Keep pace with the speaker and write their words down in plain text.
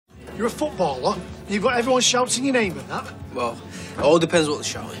You're a footballer, and you've got everyone shouting your name and that. Well, it all depends what they're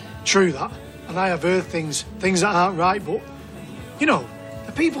shouting. True that. And I have heard things that aren't right, but, you know,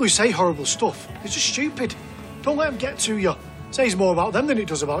 the people who say horrible stuff, they're just stupid. Don't let them get to you. It says more about them than it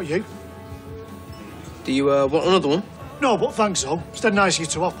does about you. Do you want another one? No, but thanks, though. It's dead nice of you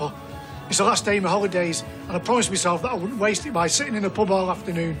to offer. It's the last day of my holidays, and I promised myself that I wouldn't waste it by sitting in the pub all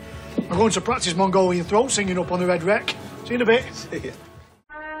afternoon. I'm going to practice Mongolian throat singing up on the Red Wreck. See you in a bit. See ya.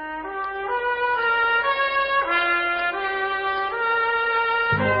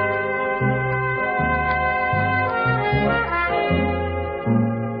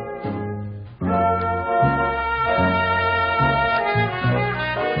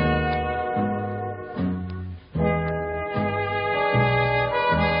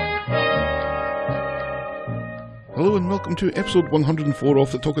 Hello and welcome to episode 104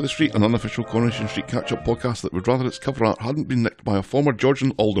 of The Talk of the Street, an unofficial Coronation Street catch-up podcast that would rather its cover art hadn't been nicked by a former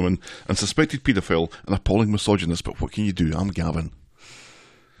Georgian alderman and suspected paedophile and appalling misogynist, but what can you do? I'm Gavin.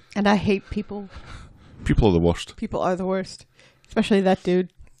 And I hate people. People are the worst. People are the worst. Especially that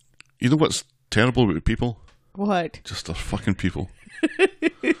dude. You know what's terrible about people? What? Just they're fucking people.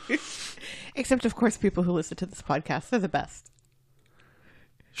 Except, of course, people who listen to this podcast. They're the best.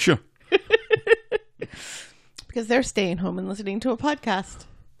 Sure. Because they're staying home and listening to a podcast.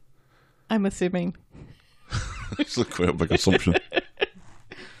 I'm assuming. It's quite a big assumption.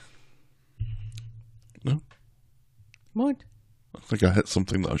 No? What? I think I hit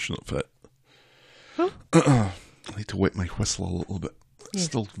something that I shouldn't have hit. Huh? I need to wet my whistle a little bit. It's Yeah.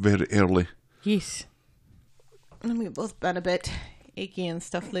 still very early. Yes. And we've both been a bit achy and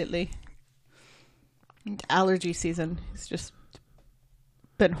stuff lately. And allergy season has just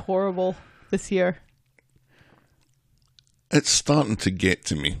been horrible this year. It's starting to get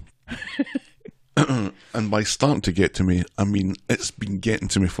to me. And by starting to get to me, I mean it's been getting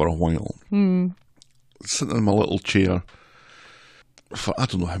to me for a while. Sitting in my little chair for I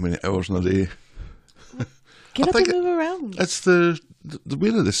don't know how many hours in a day. Get I up think and move around. It's the way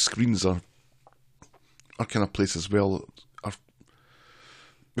that the screens are kind of placed as well.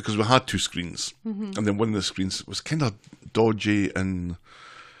 Because we had two screens, and then one of the screens was kind of dodgy, and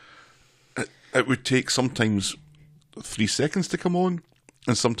it would take sometimes 3 seconds to come on,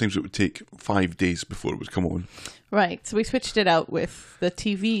 and sometimes it would take 5 days before it would come on. Right. So we switched it out with the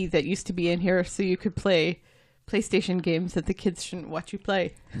TV that used to be in here so you could play PlayStation games that the kids shouldn't watch you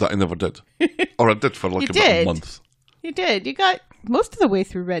play. That I never did. Or I did for like You about did. a month. You did. You got most of the way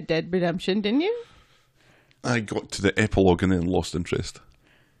through Red Dead Redemption, didn't you? I got to the epilogue and then lost interest.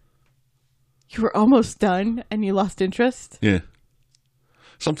 You were almost done and you lost interest? Yeah.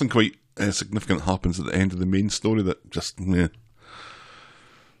 Something quite significant happens at the end of the main story that just, yeah.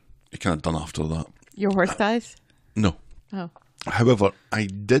 You're kind of done after that. Your horse dies? No. Oh. However, I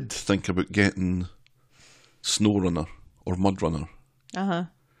did think about getting SnowRunner or MudRunner. Uh-huh.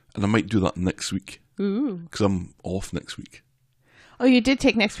 And I might do that next week. Ooh. Because I'm off next week. Oh, you did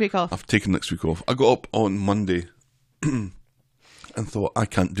take next week off? I've taken next week off. I got up on Monday and thought, I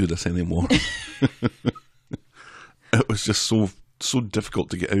can't do this anymore. It was just so difficult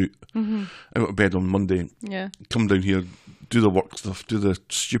to get out of bed on Monday. Yeah. Come down here, do the work stuff, do the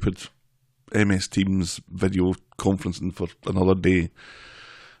stupid MS Teams video conferencing for another day.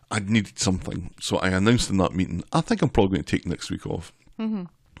 I needed something. So I announced in that meeting, I think I'm probably going to take next week off. I'm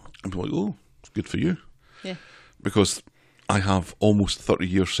like, oh, it's good for you. Yeah. Because I have almost 30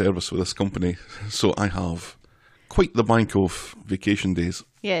 years service with this company. So I have quite the bank of vacation days.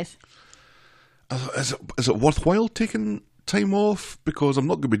 Yes. Is it worthwhile taking time off? Because I'm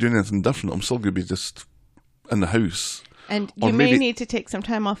not going to be doing anything different. I'm still going to be just in the house. And Or you may maybe- need to take some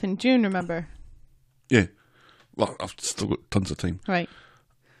time off in June, remember? Yeah. Well, I've still got tons of time. Right.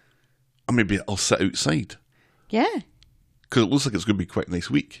 Or maybe I'll sit outside. Yeah. Because it looks like it's going to be quite a nice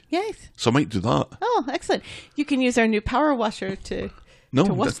week. Yes. So I might do that. Oh, excellent. You can use our new power washer to No,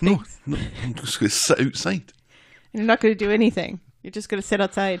 wash no, things. no. I'm just going to sit outside. And you're not going to do anything. You're just going to sit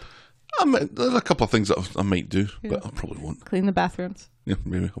outside, There are a couple of things that I might do, but I probably won't. clean the bathrooms. Yeah,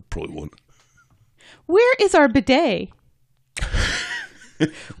 maybe I probably won't. Where is our bidet?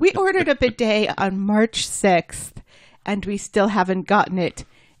 We ordered a bidet on March 6th, and we still haven't gotten it.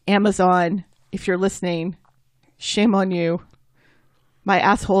 Amazon, if you're listening, shame on you. My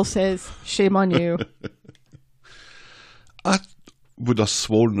asshole says, shame on you. I would have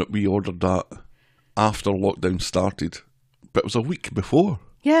sworn that we ordered that after lockdown started, but it was a week before.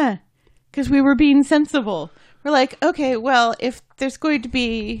 Yeah, because we were being sensible. We're like, okay, well, if there's going to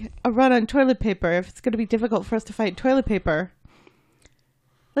be a run on toilet paper, if it's going to be difficult for us to find toilet paper,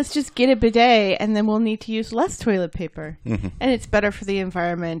 let's just get a bidet and then we'll need to use less toilet paper. Mm-hmm. And it's better for the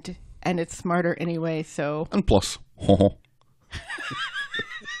environment. and it's smarter anyway, so... And plus,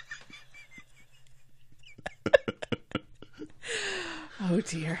 Oh,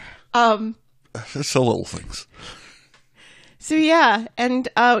 dear. it's the little things. So, yeah, and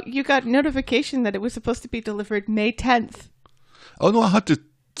you got notification that it was supposed to be delivered May 10th. Oh, no, I had to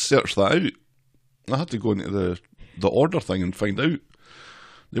search that out. I had to go into the order thing and find out.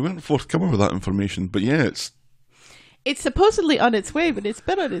 They weren't forthcoming with that information, but yeah, it's supposedly on its way, but it's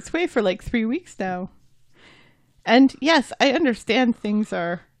been on its way for like 3 weeks now. And yes, I understand things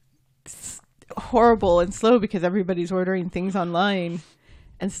are horrible and slow because everybody's ordering things online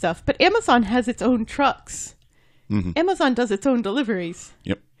and stuff. But Amazon has its own trucks. Mm-hmm. Amazon does its own deliveries.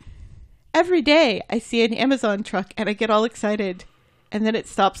 Yep. Every day I see an Amazon truck and I get all excited. And then it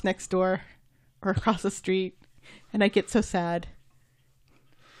stops next door or across the street. And I get so sad.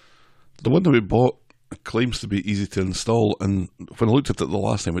 The one that we bought claims to be easy to install, and when I looked at it the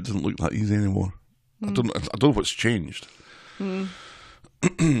last time, it doesn't look that easy anymore. I don't know what's changed.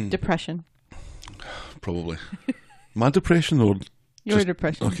 Depression. Probably. My depression or your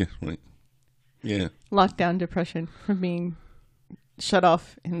depression. Okay, right. Yeah. Lockdown depression from being shut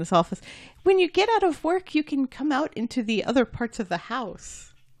off in this office. When you get out of work, you can come out into the other parts of the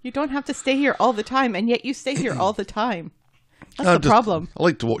house. You don't have to stay here all the time, and yet you stay here all the time. That's the problem. I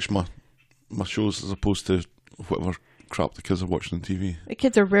like to watch my shows as opposed to whatever crap the kids are watching on TV. The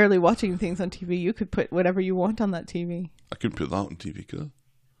kids are rarely watching things on TV. You could put whatever you want on that TV. I couldn't put that on TV, could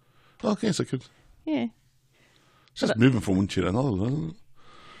I? Oh, yes, I could. Yeah. It's just moving from one chair to another, isn't it?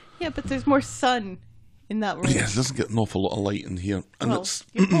 Yeah, but there's more sun in that room. Yeah, it doesn't get an awful lot of light in here. And well, it's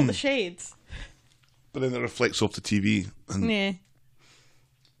you pull the shades. But then it reflects off the TV. And yeah.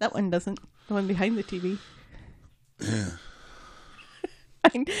 That one doesn't. The one behind the TV. Yeah.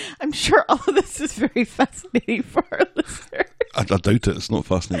 I'm sure all of this is very fascinating for our listeners. I doubt it. It's not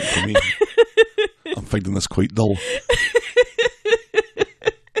fascinating for me. I'm finding this quite dull.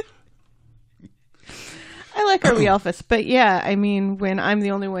 I like our wee office, but yeah, I mean, when I'm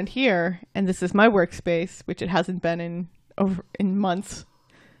the only one here, and this is my workspace, which it hasn't been in months,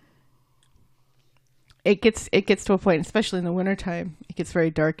 it gets to a point, especially in the wintertime, it gets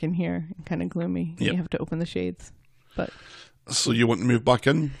very dark in here and kind of gloomy. Yep. You have to open the shades. But so you want to move back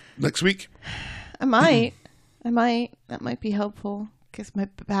in next week? I might. That might be helpful because my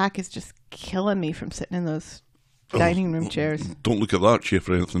back is just killing me from sitting in those dining room chairs. Don't look at that chair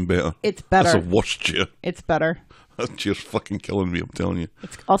for anything better. It's better. That's a worse chair. It's better. That chair's fucking killing me, I'm telling you.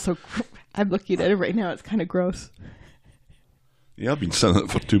 It's also, I'm looking at it right now, it's kind of gross. Yeah, I've been sitting in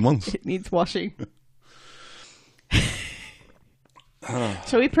it for 2 months. It needs washing.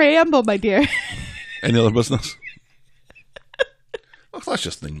 Shall we preamble, my dear? Any other business? Oh, that's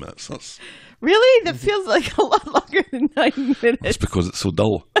just 9 minutes. That's... Really? That feels like a lot longer than 9 minutes. That's because it's so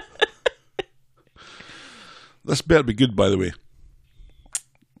dull. This better be good, by the way.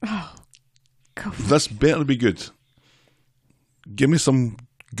 Oh, go for this better be good. Give me some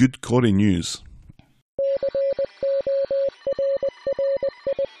good Corey news.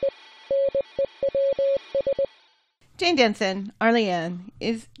 Jane Danson, Arleanne,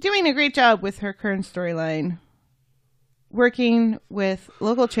 is doing a great job with her current storyline, working with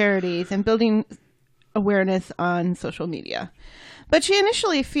local charities and building awareness on social media. But she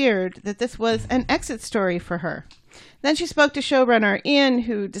initially feared that this was an exit story for her. Then she spoke to showrunner Ian,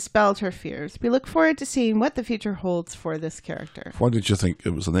 who dispelled her fears. We look forward to seeing what the future holds for this character. Why did you think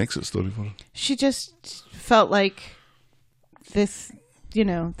it was an exit story for her? She just felt like this,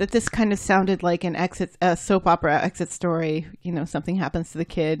 that this kind of sounded like a soap opera exit story. Something happens to the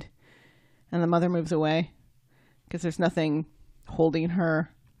kid and the mother moves away because there's nothing holding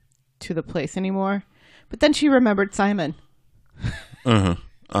her to the place anymore. But then she remembered Simon.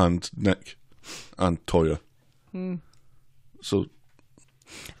 And Nick and Toya. So,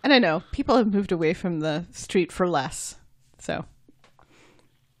 and I know people have moved away from the street for less. So,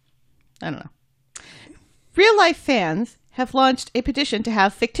 I don't know. Real life fans have launched a petition to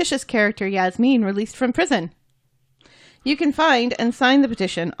have fictitious character Yasmin released from prison. You can find and sign the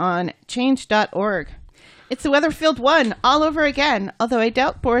petition on change.org. It's the Weatherfield one all over again, although I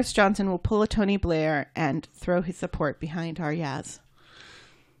doubt Boris Johnson will pull a Tony Blair and throw his support behind our Yaz.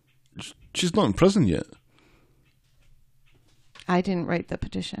 She's not in prison yet. I didn't write the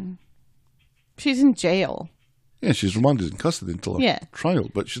petition. She's in jail. Yeah, she's remanded in custody until her trial,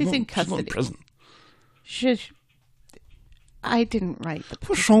 but she's not in prison. I didn't write the petition.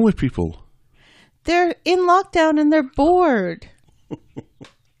 What's wrong with people? They're in lockdown and they're bored.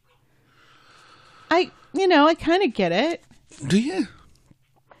 I kind of get it. Do you?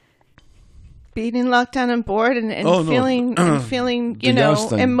 being locked down and bored and Oh, no. feeling, The you know, Yaz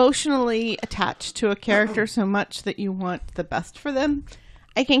thing. emotionally attached to a character so much that you want the best for them.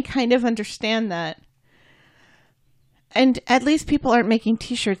 I can kind of understand that. And at least people aren't making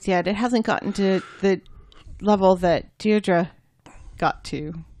T-shirts yet. It hasn't gotten to the level that Deirdre got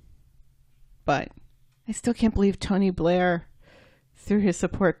to. But I still can't believe Tony Blair threw his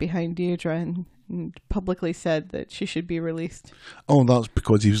support behind Deirdre and publicly said that she should be released. Oh, that's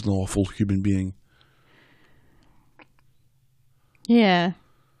because he was an awful human being. Yeah.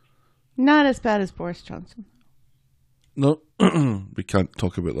 Not as bad as Boris Johnson. No, we can't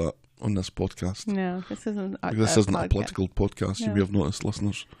talk about that on this podcast. No, this isn't a This isn't a podcast. political podcast, you No. may have noticed,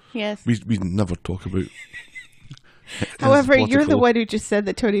 listeners. Yes. We never talk about... However, you're the political- one who just said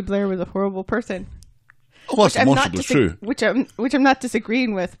that Tony Blair was a horrible person. Oh, that's demonstrably true. Which I'm not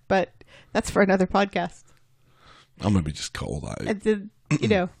disagreeing with, but that's for another podcast. I'll maybe just cut all that out. And then, you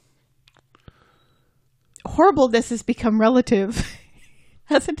know, horribleness has become relative,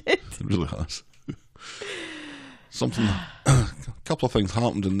 hasn't it? It really has. A couple of things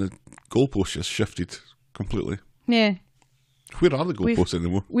happened and the goalpost just shifted completely. Yeah, Where are the goalposts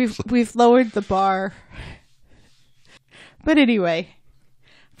anymore? we've lowered the bar. But anyway,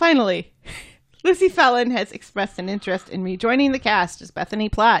 finally, Lucy Fallon has expressed an interest in rejoining the cast as Bethany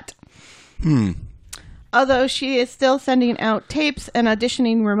Platt. Although she is still sending out tapes and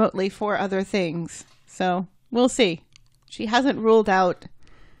auditioning remotely for other things. So we'll see. She hasn't ruled out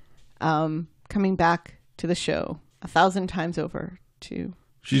coming back to the show 1,000 times over to...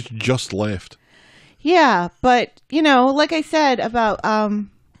 She's just left. Yeah, but, you know, like I said about,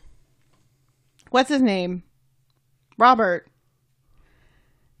 what's his name? Robert.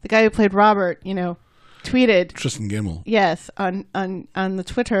 The guy who played Robert, you know, tweeted... Tristan Gemmell. Yes, on the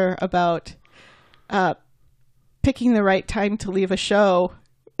Twitter about picking the right time to leave a show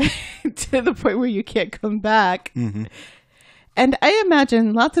to the point where you can't come back. Mm-hmm. And I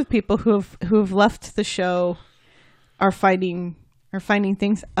imagine lots of people who have left the show are finding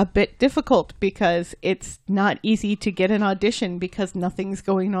things a bit difficult because it's not easy to get an audition because nothing's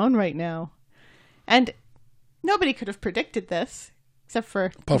going on right now. And nobody could have predicted this except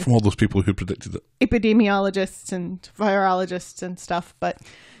for Apart from all those people who predicted it. epidemiologists and virologists and stuff, but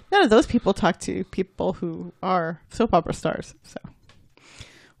none of those people talk to people who are soap opera stars. So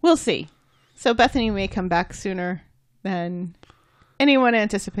we'll see. So Bethany may come back sooner than anyone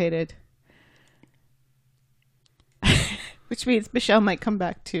anticipated. Which means Michelle might come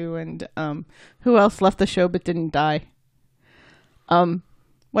back too, and who else left the show but didn't die?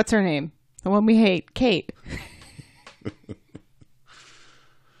 What's her name? The one we hate, Kate.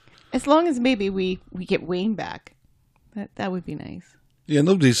 As long as maybe we get Wayne back, that would be nice. Yeah,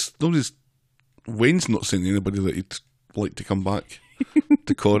 nobody's Wayne's not saying to anybody that he'd like to come back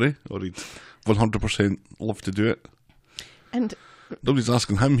to Corey, or he'd 100% love to do it. And Nobody's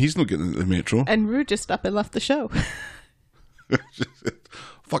asking him. He's not getting into the Metro. And Rue just up and left the show.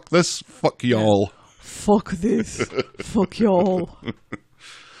 Fuck this. Fuck y'all. Fuck this. Fuck y'all.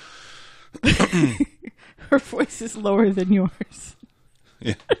 Her voice is lower than yours.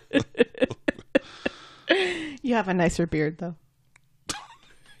 Yeah. You have a nicer beard, though.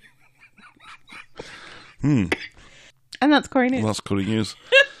 And that's Corey News. Well, that's Corey News.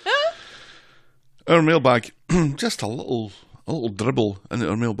 Our mailbag. Just a little dribble into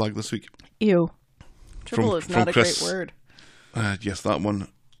our mailbag this week. Ew. Dribble is from not a Chris. great word. Yes, that one.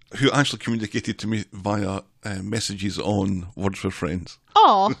 Who actually communicated to me via messages on Words with Friends.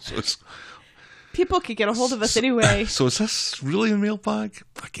 Oh, So, people could get a hold of us anyway. so is this really a mailbag?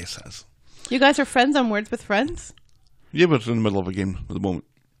 I guess it is. You guys are friends on Words with Friends? Yeah, we're in the middle of a game at the moment.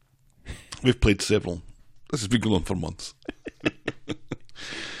 We've played several. This has been going on for months.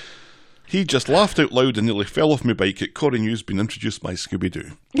 He just laughed out loud and nearly fell off my bike at Corey News being introduced by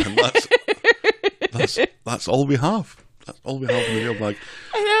Scooby-Doo. And that's all we have. That's all we have in the mailbag.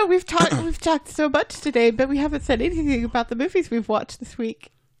 I know, we've talked so much today, but we haven't said anything about the movies we've watched this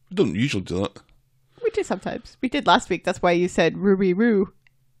week. We don't usually do that. We do sometimes. We did last week. That's why you said Ruby Roo.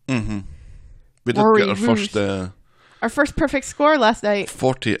 Mm-hmm. We did Rory get our first perfect score last night.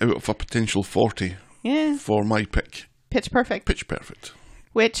 40 out of a potential 40 Yeah. for my pick. Pitch Perfect. Pitch Perfect.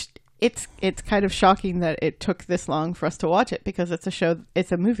 Which it's kind of shocking that it took this long for us to watch it because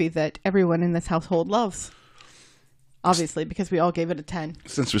it's a movie that everyone in this household loves. Obviously, because we all gave it a 10.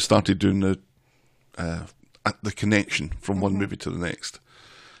 Since we started doing the connection from one movie to the next,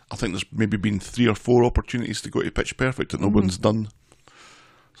 I think there's maybe been 3 or 4 opportunities to go to Pitch Perfect that no one's done.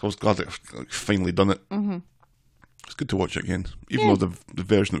 So I was glad that I've finally done it. Mm-hmm. It's good to watch it again, even though the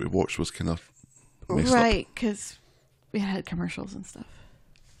version that we watched was kind of messed up. Right, because we had commercials and stuff.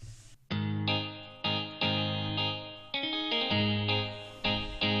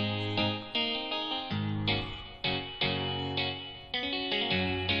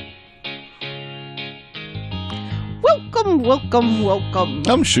 Welcome, welcome, welcome.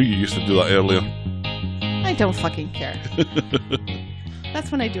 I'm sure you used to do that earlier. I don't fucking care.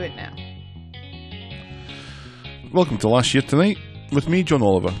 That's when I do it now. Welcome to Last Year Tonight with me, John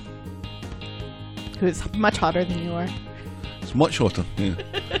Oliver. Who's much hotter than you are. It's much hotter, yeah.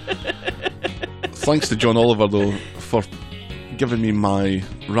 Thanks to John Oliver, though, for giving me my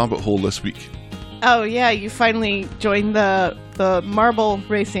rabbit hole this week. Oh, yeah, you finally joined the marble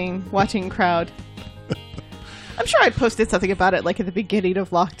racing watching crowd. I'm sure I posted something about it, like at the beginning of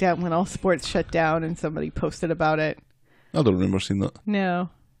lockdown when all sports shut down and somebody posted about it. I don't remember seeing that.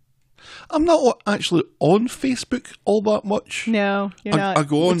 No. I'm not actually on Facebook all that much. No, you're not. I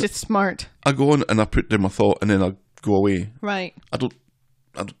go on. Which is smart. I go on and I put down my thought and then I go away. Right. I don't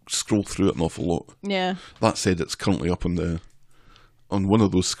scroll through it an awful lot. Yeah. That said, it's currently up on one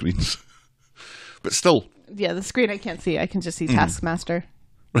of those screens. But still. Yeah, the screen I can't see. I can just see Taskmaster.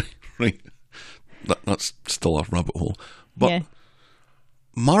 Right. That's still a rabbit hole. But yeah.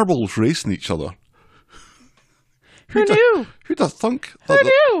 marbles racing each other. Who knew? Who'd have thunk? Who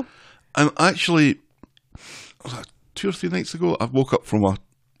knew? And actually, 2 or 3 nights ago, I woke up from a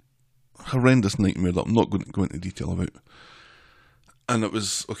horrendous nightmare that I'm not going to go into detail about. And it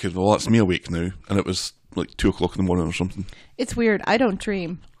was, okay, well, that's me awake now. And it was like 2 o'clock in the morning or something. It's weird. I don't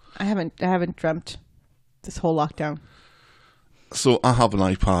dream. I haven't dreamt this whole lockdown. So I have an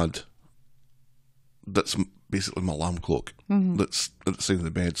iPad that's basically my alarm clock that's at the side of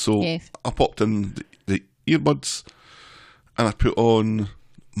the bed. So Yes. I popped in the earbuds and I put on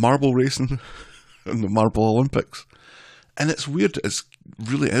marble racing and the Marble Olympics. And it's weird. It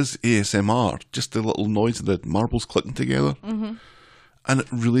really is ASMR, just the little noise of the marbles clicking together. Mm-hmm. And it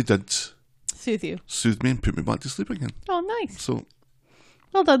really did Soothe me and put me back to sleep again. Oh, nice. So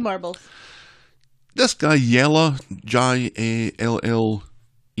Well done, marbles. this guy, Yella, Jille,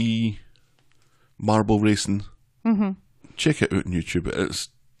 Marble Racing, check it out on YouTube. It's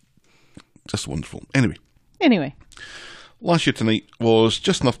just wonderful. Anyway, Last Year Tonight was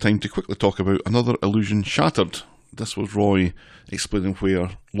just enough time to quickly talk about another illusion shattered. This was Roy explaining where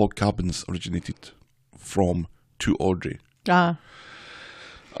log cabins originated from to Audrey. Ah.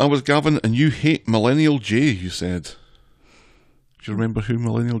 I was Gavin, and you hate Millennial J, you said. Do you remember who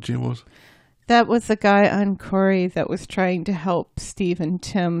Millennial J was? That was the guy on Corey that was trying to help Steve and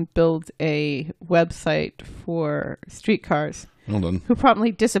Tim build a website for streetcars, Well done. who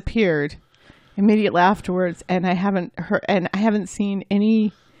promptly disappeared immediately afterwards, and I haven't seen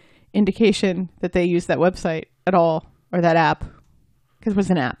any indication that they used that website at all, or that app. Because it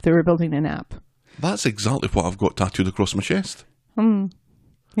was an app. They were building an app. That's exactly what I've got tattooed across my chest.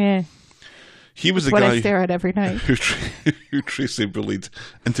 Yeah. He was the What guy I stare at every night. who Tracy bullied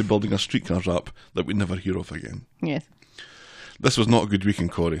into building a streetcars app that we'd never hear of again. Yes. This was not a good week in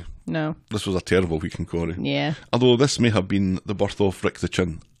Corey. No. This was a terrible week in Corey. Yeah. Although this may have been the birth of Rick the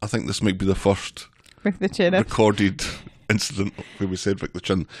Chin. I think this might be the first Rick the Chin. recorded incident where we said Rick the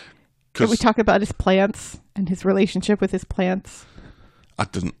Chin. Did we Because talk about his plants and his relationship with his plants? I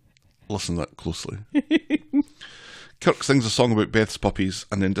didn't listen that closely. Kirk sings a song about Beth's puppies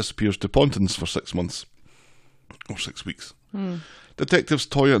and then disappears to Pontins for 6 months. Or 6 weeks. Detectives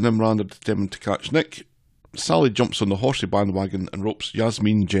Toya and Imran are determined to catch Nick. Sally jumps on the horsey bandwagon and ropes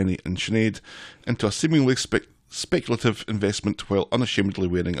Yasmin, Jenny and Sinead into a seemingly speculative investment while unashamedly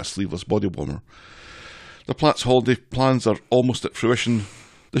wearing a sleeveless body warmer. The Platts holiday plans are almost at fruition.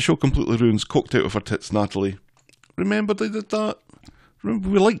 The show completely ruins coked out of her tits Natalie. Remember they did that? Remember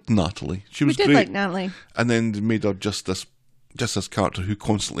we liked Natalie. She was We did great. like Natalie. And then they made her just this character who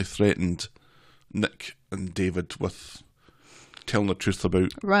constantly threatened Nick and David with telling the truth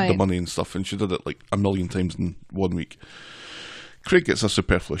about Right. the money and stuff, and she did it like a million times in 1 week. Craig gets a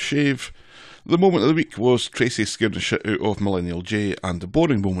superfluous shave. The moment of the week was Tracy scaring the shit out of Millennial J, and the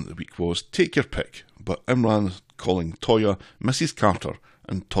boring moment of the week was take your pick, but Imran calling Toya Mrs. Carter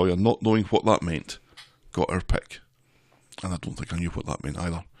and Toya not knowing what that meant got her pick. And I don't think I knew what that meant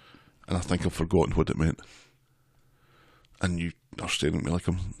either. And I think I've forgotten what it meant. And you are staring at me like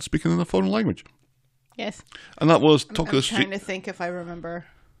I'm speaking in a foreign language. Yes. And that was Talk I'm of the trying Street. to think if I remember.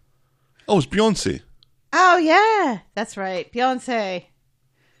 Oh, it's Beyonce. Oh, yeah. That's right. Beyonce.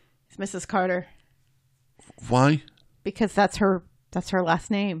 It's Mrs. Carter. Why? Because that's her last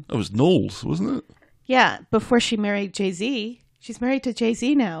name. It was Knowles, wasn't it? Yeah. Before she married Jay-Z. She's married to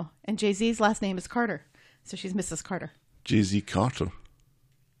Jay-Z now. And Jay-Z's last name is Carter. So she's Mrs. Carter. Jay-Z Carter.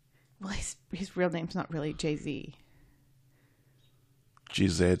 Well, his real name's not really Jay-Z.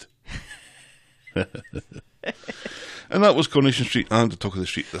 GZ. And that was Coronation Street and the Talk of the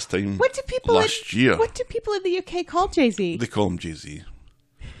Street this time What do people last year. What do people in the UK call Jay-Z? They call him Jay-Z.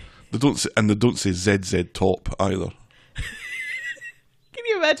 They don't say ZZ Top either. Can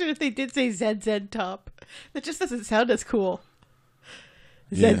you imagine if they did say ZZ Top? That just doesn't sound as cool.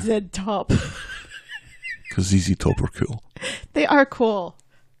 Yeah. ZZ Top. Because ZZ Top are cool. They are cool.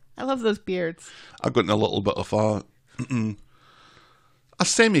 I love those beards. I got in a little bit of a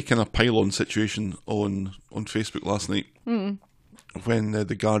semi kind of pile-on situation on Facebook last night when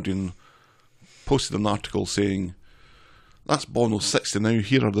The Guardian posted an article saying, "That's Bono's 60 now,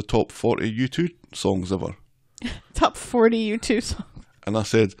 here are the top 40 U2 songs ever." Top 40 U2 songs. And I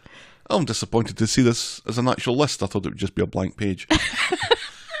said, I'm disappointed to see this as an actual list. I thought it would just be a blank page.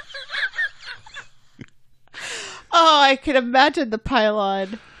 Oh, I can imagine the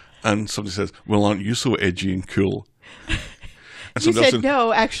pylon. And somebody says, well, aren't you so edgy and cool? And You somebody else said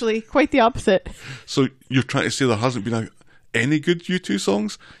no, actually, quite the opposite. So you're trying to say there hasn't been out any good U2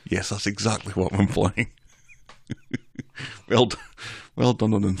 songs? Yes, that's exactly what I'm implying. Well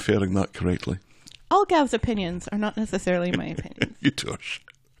done on inferring that correctly. All Gav's opinions are not necessarily my opinions. You two are shit.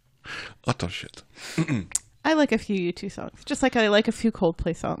 Utter shit. I like a few U2 songs, just like I like a few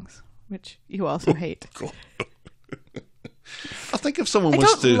Coldplay songs, which you also hate. God. I think if someone I was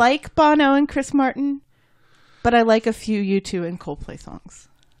don't to... like Bono and Chris Martin, but I like a few U2 and Coldplay songs.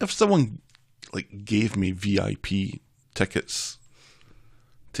 If someone gave me VIP tickets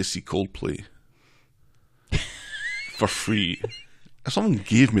to see Coldplay for free, if someone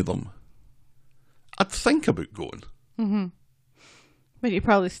gave me them, I'd think about going. Mm-hmm. But you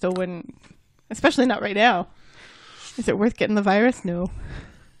probably still wouldn't, especially not right now. Is it worth getting the virus? No.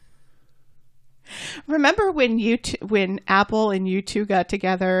 Remember when when Apple and U2 got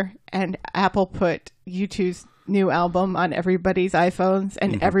together and Apple put U2's new album on everybody's iPhones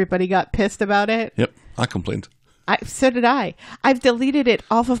and everybody got pissed about it? Yep, I complained. So did I. I've deleted it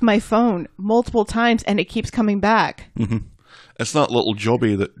off of my phone multiple times and it keeps coming back. Mm-hmm. It's that little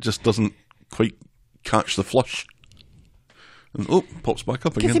jobby that just doesn't quite catch the flush. And pops back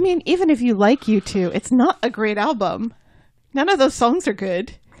up again. Because, I mean, even if you like U2, it's not a great album. None of those songs are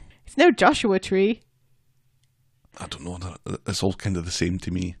good. It's no Joshua Tree. I don't know. It's all kind of the same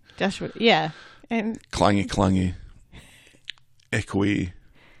to me. Joshua, yeah. And Clangy, echoey.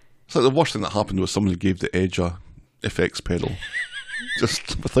 It's like the worst thing that happened was somebody gave the Edge a FX pedal.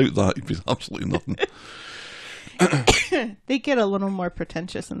 Just without that, it'd be absolutely nothing. they get a little more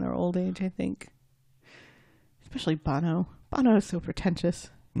pretentious in their old age, I think. Especially Bono. Bono is so pretentious.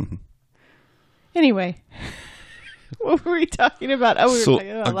 Mm-hmm. Anyway, what were we talking about? Oh, we were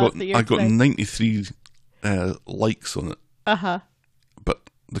talking about last year. I got 93 likes on it. Uh-huh. But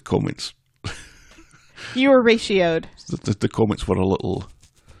the comments... You were ratioed. The comments were a little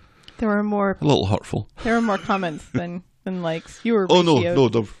hurtful. There were more comments than likes. You were ratioed. Oh, no,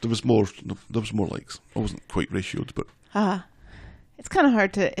 there was more. There was more likes. I wasn't quite ratioed, but... It's kind of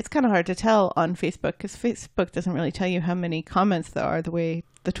hard to tell on Facebook because Facebook doesn't really tell you how many comments there are the way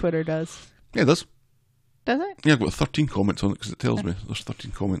the Twitter does. Yeah, it does. Does it? Yeah, I've got 13 comments on it because it tells me there's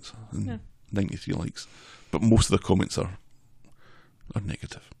 13 comments and 93 likes. But most of the comments are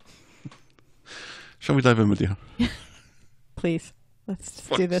negative. Shall we dive in, my dear? Please. Let's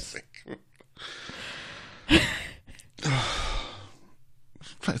just do this. I'm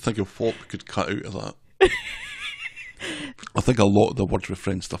trying to think of what we could cut out of that. I think a lot of the Words with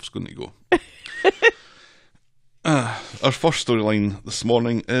Friends stuff's going to go. Our first storyline this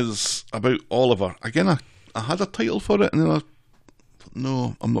morning is about Oliver. Again, I had a title for it, and then I thought,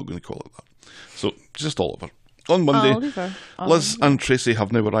 no, I'm not going to call it that. So, just Oliver. On Monday, Liz and Tracy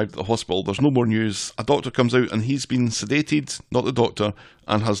have now arrived at the hospital. There's no more news. A doctor comes out, and he's been sedated, not the doctor,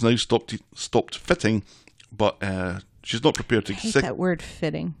 and has now stopped fitting, but she's not prepared to... I hate that word,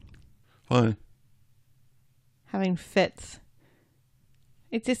 fitting. Why? Having fits.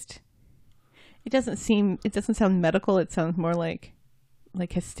 It doesn't sound medical. It sounds more like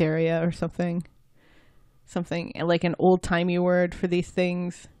hysteria or something like an old-timey word for these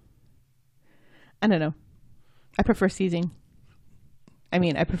things. I don't know. I prefer seizing. I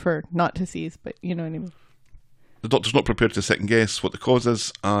mean, I prefer not to seize, but you know what I mean. The doctor's not prepared to second guess what the cause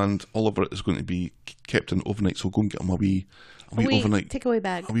is, and Oliver is going to be kept in overnight, so go and get him a wee overnight takeaway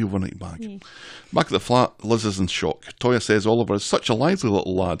bag. A wee overnight bag. Yeah. Back at the flat, Liz is in shock. Toya says Oliver is such a lively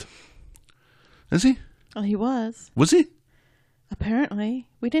little lad. Is he? Oh, he was. Was he? Apparently.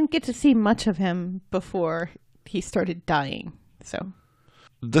 We didn't get to see much of him before he started dying, so.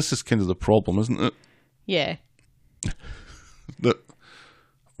 This is kind of the problem, isn't it? Yeah. That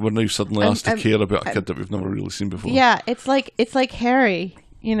we're now suddenly asked to care about a kid that we've never really seen before. Yeah, it's like Harry.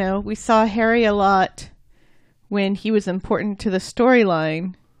 You know, we saw Harry a lot when he was important to the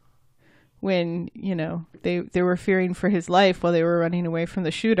storyline. When, you know, they were fearing for his life while they were running away from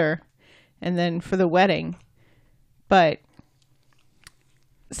the shooter, and then for the wedding. But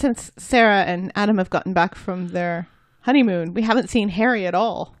since Sarah and Adam have gotten back from their honeymoon, we haven't seen Harry at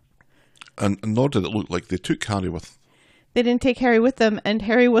all. And nor did it look like they took Harry with. They didn't take Harry with them, and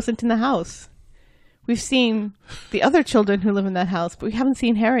Harry wasn't in the house. We've seen the other children who live in that house, but we haven't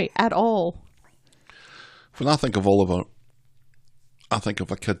seen Harry at all. When I think of Oliver, I think of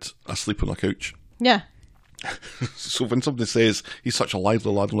a kid asleep on a couch. Yeah. So when somebody says he's such a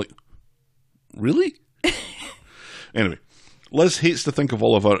lively lad, I'm like, really? Anyway, Liz hates to think of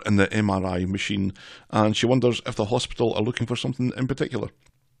Oliver in the MRI machine, and she wonders if the hospital are looking for something in particular.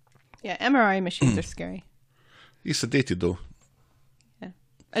 Yeah, MRI machines are scary. He's sedated, though. Yeah.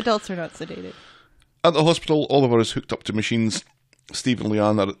 Adults are not sedated. At the hospital, Oliver is hooked up to machines. Steve and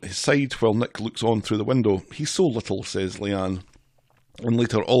Leanne are at his side while Nick looks on through the window. He's so little, says Leanne. And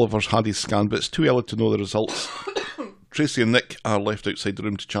later, Oliver's had his scan, but it's too early to know the results. Tracy and Nick are left outside the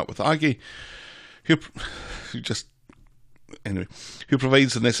room to chat with Aggie, who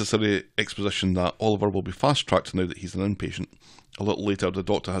provides the necessary exposition that Oliver will be fast-tracked now that he's an inpatient. A little later, the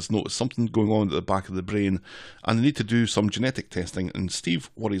doctor has noticed something going on at the back of the brain, and they need to do some genetic testing, and Steve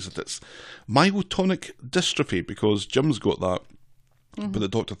worries that it's myotonic dystrophy, because Jim's got that, but the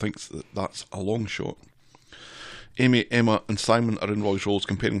doctor thinks that that's a long shot. Amy, Emma and Simon are in Roy's Rolls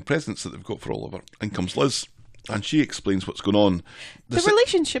comparing presents that they've got for Oliver. In comes Liz, and she explains what's going on. The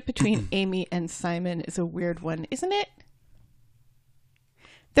relationship between Amy and Simon is a weird one, isn't it?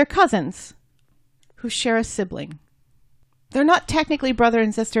 They're cousins who share a sibling. They're not technically brother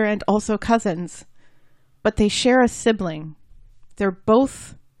and sister and also cousins, but they share a sibling. They're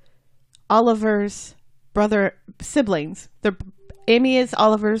both Oliver's siblings. Amy is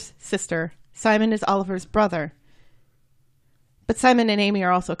Oliver's sister. Simon is Oliver's brother. But Simon and Amy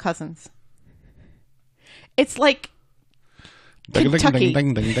are also cousins. It's like Kentucky.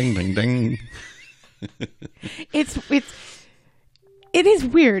 Ding, ding, ding, ding, ding, ding. It is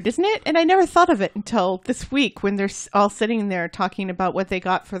weird, isn't it? And I never thought of it until this week when they're all sitting there talking about what they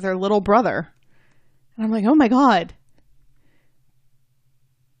got for their little brother. And I'm like, oh my God.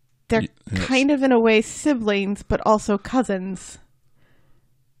 They're kind of, in a way, siblings, but also cousins.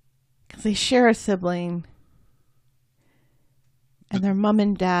 Because they share a sibling. And their mom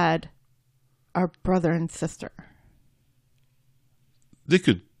and dad are brother and sister. They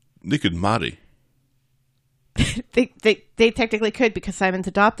could marry. They technically could, because Simon's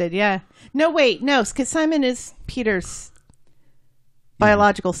adopted, yeah. No, because Simon is Peter's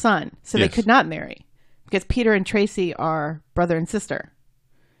biological son, so Yes. they could not marry, because Peter and Tracy are brother and sister.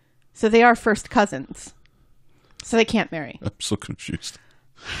 So they are first cousins. So they can't marry. I'm so confused.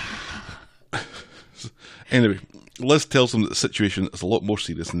 Anyway, Liz tells them that the situation is a lot more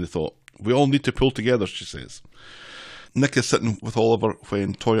serious than they thought. We all need to pull together, she says. Nick is sitting with Oliver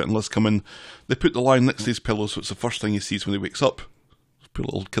when Toya and Liz come in. They put the lion next to his pillow, so it's the first thing he sees when he wakes up. Poor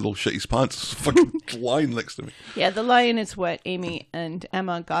little kid will shit his pants. There's a fucking lion next to me. Yeah, the lion is what Amy and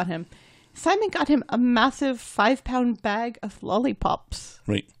Emma got him. Simon got him a massive 5-pound bag of lollipops.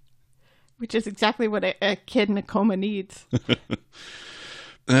 Right. Which is exactly what a kid in a coma needs.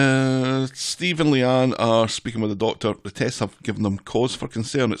 Steve and Leanne are speaking with the doctor. The tests have given them cause for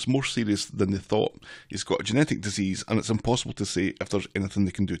concern. It's more serious than they thought. He's got a genetic disease, and it's impossible to say if there's anything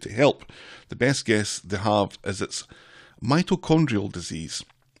they can do to help. The best guess they have is it's mitochondrial disease.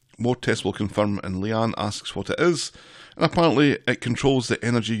 More tests will confirm, and Leanne asks what it is, and apparently it controls the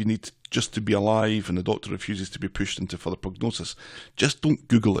energy you need just to be alive, and the doctor refuses to be pushed into further prognosis. Just don't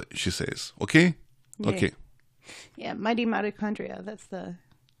Google it, she says. Okay? Yeah. Okay. Yeah, mighty mitochondria. That's the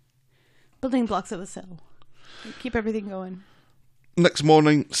building blocks of a cell. Keep everything going. Next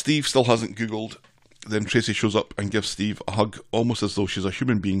morning, Steve still hasn't Googled. Then Tracy shows up and gives Steve a hug, almost as though she's a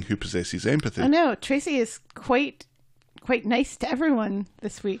human being who possesses empathy. I know. Tracy is quite nice to everyone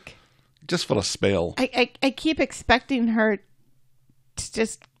this week. Just for a spell. I keep expecting her to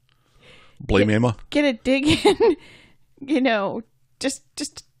just Blame Emma. get a dig in,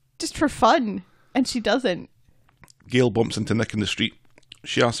 just for fun, and she doesn't. Gail bumps into Nick in the street.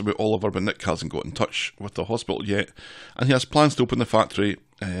 She asks about Oliver, but Nick hasn't got in touch with the hospital yet, and he has plans to open the factory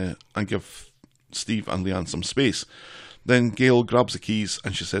and give Steve and Leanne some space. Then Gail grabs the keys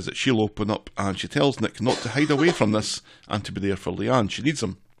and she says that she'll open up, and she tells Nick not to hide away from this and to be there for Leanne. She needs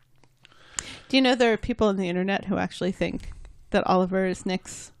him. Do you know there are people on the internet who actually think that Oliver is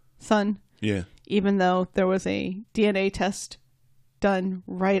Nick's son? Yeah. Even though there was a DNA test done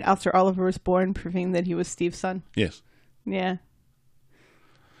right after Oliver was born proving that he was Steve's son. Yes. Yeah.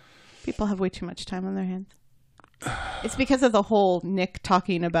 People have way too much time on their hands. It's because of the whole Nick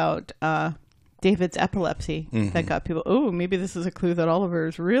talking about David's epilepsy that got people, oh, maybe this is a clue that Oliver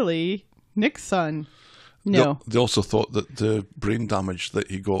is really Nick's son. No. They also thought that the brain damage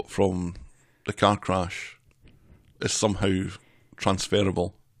that he got from the car crash is somehow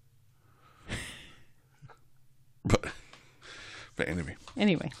transferable. But anyway.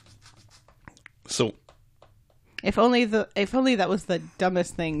 Anyway. So, If only that was the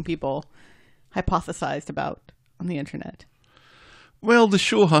dumbest thing people hypothesized about on the internet. well, the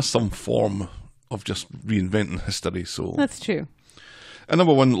show has some form of just reinventing history, so... That's true. And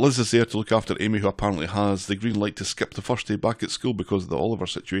number one, Liz is there to look after Amy, who apparently has the green light to skip the first day back at school because of the Oliver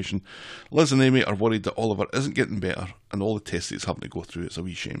situation. Liz and Amy are worried that Oliver isn't getting better, and all the tests he's having to go through, it's a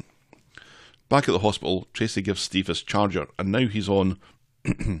wee shame. Back at the hospital, Tracy gives Steve his charger, and now he's on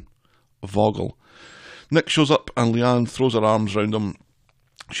Vogel. Nick shows up, and Leanne throws her arms round him.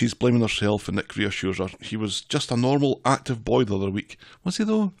 She's blaming herself, and Nick reassures her he was just a normal, active boy the other week. Was he,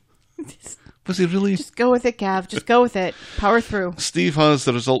 though? Was he really? Just go with it, Gav. Just go with it. Power through. Steve has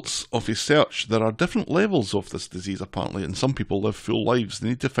the results of his search. There are different levels of this disease, apparently, and some people live full lives. They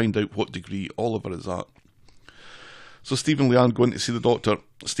need to find out what degree Oliver is at. So Steve and Leanne go in to see the doctor.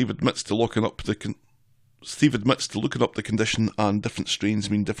 Steve admits to looking up the condition, and different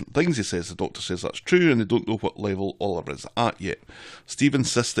strains mean different things. He says the doctor says that's true, and they don't know what level Oliver is at yet. Steve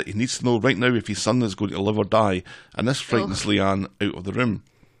insists that he needs to know right now if his son is going to live or die, and this frightens Leanne out of the room.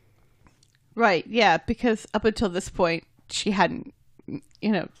 Right, yeah, because up until this point, she hadn't,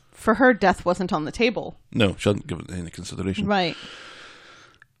 for her, death wasn't on the table. No, she hadn't given it any consideration. Right.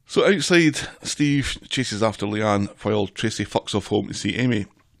 So outside, Steve chases after Leanne while Tracy fucks off home to see Amy.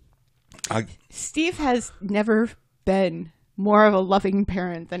 Steve has never been more of a loving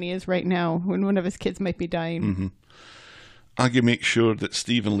parent than he is right now when one of his kids might be dying. Mm-hmm. Aggie makes sure that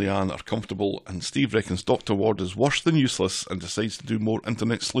Steve and Leanne are comfortable, and Steve reckons Dr. Ward is worse than useless and decides to do more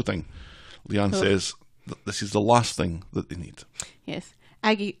internet sleuthing. Leanne says that this is the last thing that they need. Yes.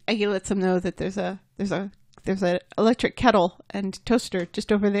 Aggie lets him know that there's a electric kettle and toaster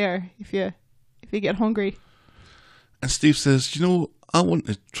just over there if you get hungry. And Steve says, I want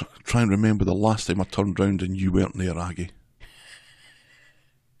to try and remember the last time I turned round and you weren't there, Aggie.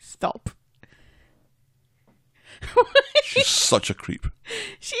 Stop. She's such a creep.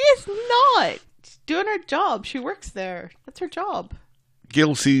 She is not. She's doing her job. She works there. That's her job.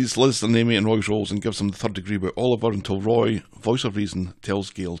 Gail sees Liz and Amy in Roy's rolls and gives them the third degree about Oliver until Roy, voice of reason, tells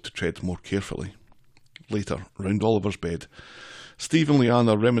Gail to tread more carefully. Later, round Oliver's bed, Steve and Leanne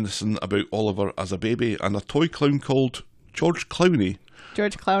are reminiscing about Oliver as a baby and a toy clown called George Clowney.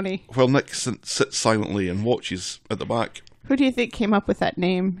 George Clowney. While Nick sits silently and watches at the back. Who do you think came up with that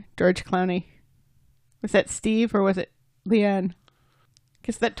name, George Clowney? Was that Steve or was it Leanne?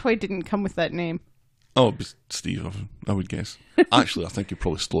 Because that toy didn't come with that name. Oh, it was Steve, I would guess. Actually, I think he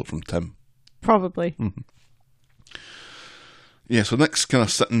probably stole it from Tim. Probably. Mm-hmm. Yeah, so Nick's kind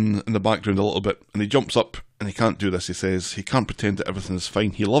of sitting in the background a little bit, and he jumps up, and he can't do this, he says. He can't pretend that everything is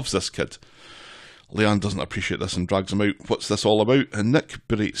fine. He loves this kid. Leanne doesn't appreciate this and drags him out. What's this all about? And Nick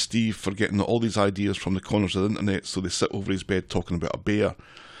berates Steve for getting all these ideas from the corners of the internet, so they sit over his bed talking about a bear.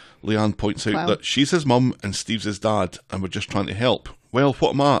 Leanne points out that she's his mum and Steve's his dad, and we're just trying to help. Well,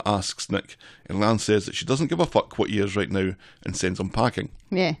 what am I? Asks Nick. And Leanne says that she doesn't give a fuck what he is right now and sends him packing.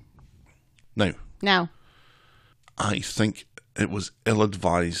 Yeah. Now, I think it was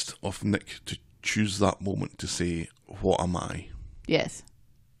ill-advised of Nick to choose that moment to say, what am I? Yes.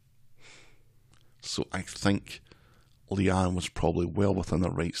 So I think Leanne was probably well within her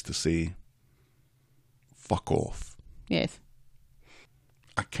rights to say, fuck off. Yes.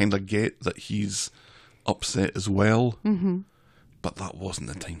 I kind of get that he's upset as well, but that wasn't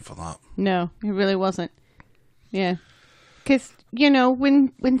the time for that. No, it really wasn't. Yeah. Because,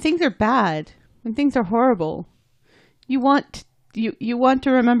 when things are bad, when things are horrible, you want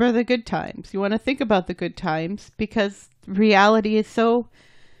to remember the good times. You want to think about the good times because reality is so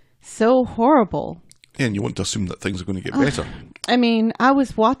horrible. Yeah, and you want to assume that things are going to get better. I mean, I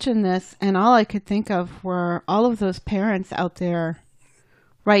was watching this and all I could think of were all of those parents out there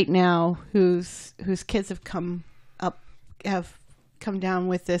right now whose kids have come down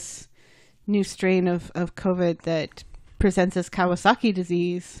with this new strain of COVID that presents as Kawasaki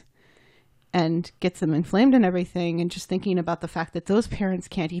disease and gets them inflamed and everything, and just thinking about the fact that those parents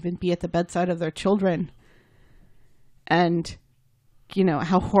can't even be at the bedside of their children and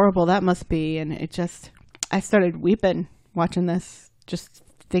how horrible that must be. And I started weeping watching this, just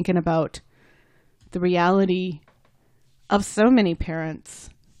thinking about the reality of so many parents.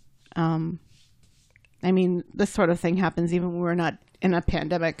 I mean, this sort of thing happens even when we're not in a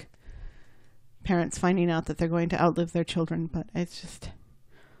pandemic. Parents finding out that they're going to outlive their children, but it's just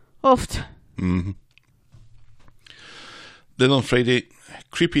oofed. Mm-hmm. Then on Friday,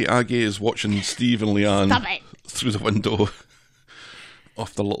 Creepy Aggie is watching Steve and Leanne Stop it. through the window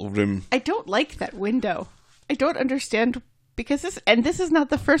of the little room. I don't like that window. I don't understand because this is not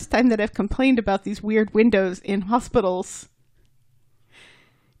the first time that I've complained about these weird windows in hospitals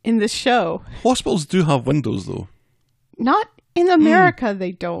in this show. Hospitals do have windows, though. Not in America,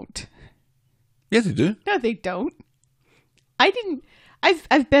 they don't. Yeah, they do. No, they don't.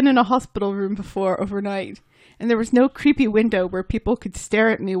 I've been in a hospital room before overnight, and there was no creepy window where people could stare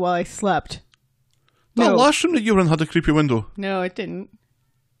at me while I slept. That last room that you were in had a creepy window. No, it didn't.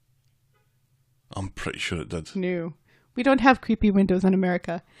 I'm pretty sure it did. No. We don't have creepy windows in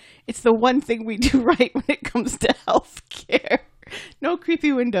America. It's the one thing we do right when it comes to health care. No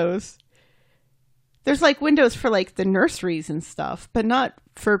creepy windows. There's like windows for like the nurseries and stuff, but not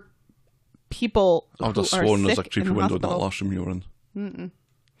for people I would have who are sworn there's a sick creepy in the window in that hospital. last room you were in.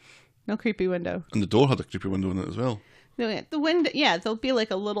 No creepy window. And the door had a creepy window in it as well. No, the window, yeah, there'll be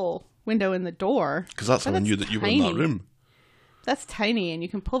like a little window in the door. Because that's how But I knew that's that you were in that tiny. room. That's tiny, and you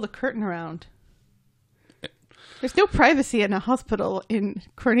can pull the curtain around. There's no privacy in a hospital in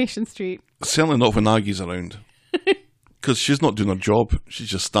Coronation Street. Certainly not when Aggie's around. Because she's not doing her job. She's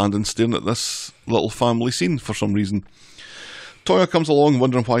just standing staring at this little family scene for some reason. Toya comes along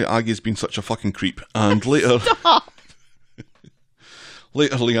wondering why Aggie's been such a fucking creep. And later...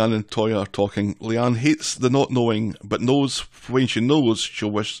 Later, Leanne and Toya are talking. Leanne hates the not knowing, but knows when she knows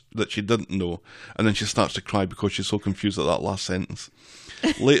she'll wish that she didn't know. And then she starts to cry because she's so confused at that last sentence.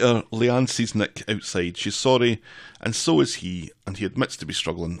 Later, Leanne sees Nick outside. She's sorry, and so is he. And he admits to be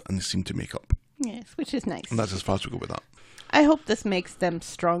struggling, and they seem to make up. Yes, which is nice. And that's as far as we go with that. I hope this makes them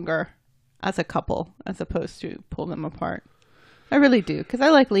stronger as a couple, as opposed to pull them apart. I really do, because I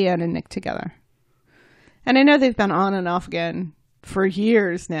like Leanne and Nick together. And I know they've been on and off again for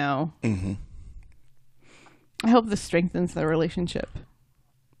years now. Mm-hmm. I hope this strengthens their relationship.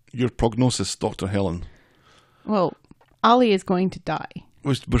 Your prognosis, Dr. Helen. Well, Ollie is going to die.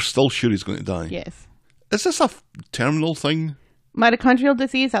 We're still sure he's going to die. Yes. Is this a terminal thing? Mitochondrial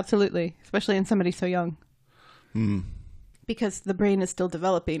disease? Absolutely. Especially in somebody so young. Because the brain is still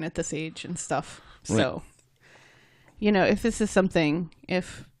developing at this age and stuff. Right. So, you know, if this is something,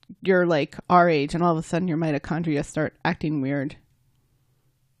 if you're like our age and all of a sudden your mitochondria start acting weird,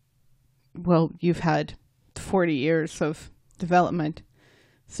 well, you've had 40 years of development,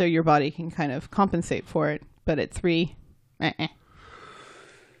 so your body can kind of compensate for it. But at 3, And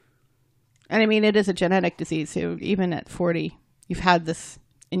I mean, it is a genetic disease, so even at 40, you've had this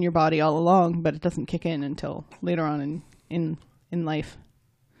in your body all along, but it doesn't kick in until later on in life.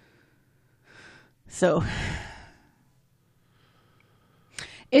 So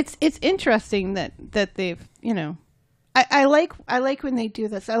it's interesting that they've, you know, I like when they do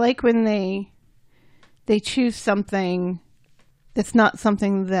this. I like when they choose something that's not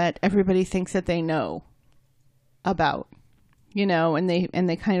something that everybody thinks that they know about, you know, and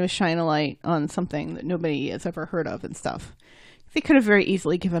they kind of shine a light on something that nobody has ever heard of and stuff. They could have very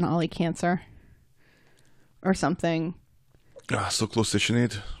easily given Ollie cancer or something. So close to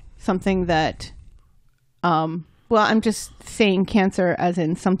Sinead. Something that, well, I'm just saying cancer as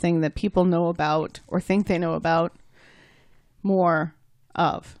in something that people know about or think they know about more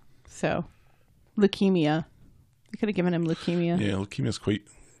of. So, leukemia. You could have given him leukemia. Yeah, leukemia is quite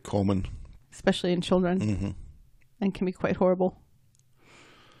common. Especially in children. Mm-hmm. And can be quite horrible.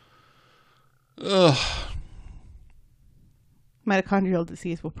 Ugh. Mitochondrial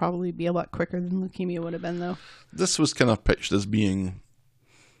disease will probably be a lot quicker than leukemia would have been, though. This was kind of pitched as being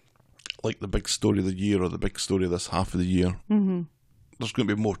like the big story of the year or the big story of this half of the year. Mm-hmm. There's going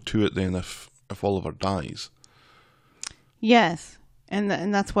to be more to it then if Oliver dies. Yes, and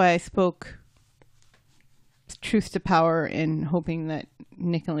that's why I spoke truth to power in hoping that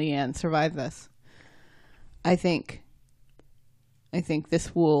Nick and Leanne survive this. I think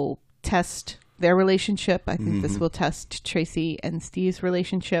this will test their relationship. I think this will test Tracy and Steve's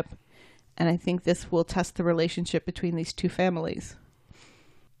relationship. And I think this will test the relationship between these two families.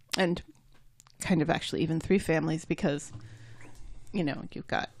 And kind of actually even 3 families because, you know, you've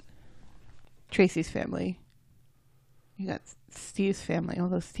got Tracy's family. You got Steve's family.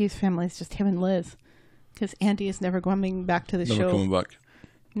 Although Steve's family is just him and Liz. Because Andy is never coming back to the show. Never coming back.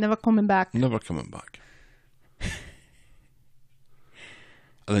 Never coming back. Never coming back.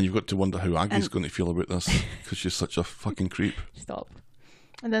 And then you've got to wonder how Aggie's going to feel about this because she's such a fucking creep. Stop.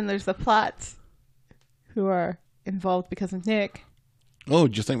 And then there's the Platts who are involved because of Nick. Oh,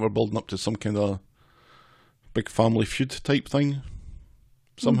 do you think we're building up to some kind of big family feud type thing?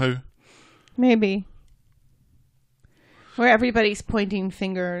 Somehow? Maybe. Where everybody's pointing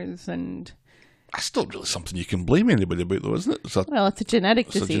fingers and That's not really something you can blame anybody about, though, isn't it? It's a genetic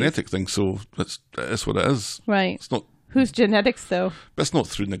a disease. genetic thing, so it's what it is. Right. It's not. Whose genetics, though? But it's not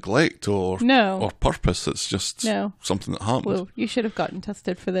through neglect or purpose. It's just something that happened. Well, you should have gotten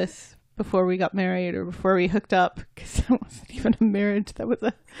tested for this before we got married or before we hooked up, because that wasn't even a marriage. That was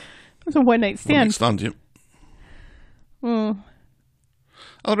a one-night stand. One-night stand, yep.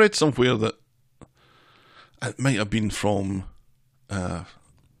 I read somewhere that it might have been from our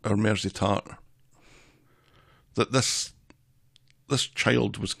Mersey Tart that this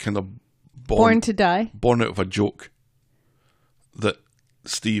child was kind of born to die, born out of a joke that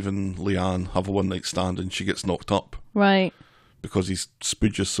Steve and Leanne have a one-night stand and she gets knocked up. Right. Because his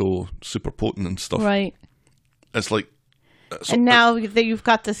spooge is so super potent and stuff. Right. It's like... and now that you've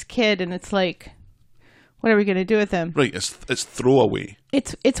got this kid and it's like, what are we going to do with him? Right, it's throwaway.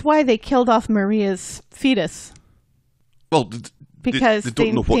 It's why they killed off Maria's fetus. Well, because they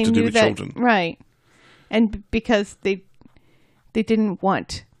don't know what to do with children. Right. And because they didn't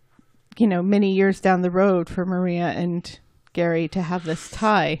want, many years down the road for Maria and Gary to have this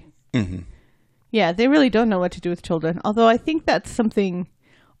tie. Mm-hmm. Yeah, they really don't know what to do with children. Although I think that's something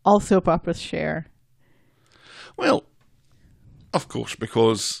all soap operas share. Well, of course,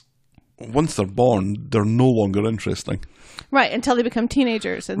 because once they're born, they're no longer interesting. Right, until they become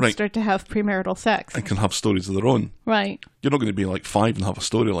teenagers and start to have premarital sex. And can have stories of their own. Right. You're not going to be like 5 and have a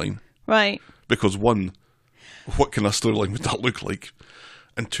storyline. Right. Because 1, what kind of storyline would that look like?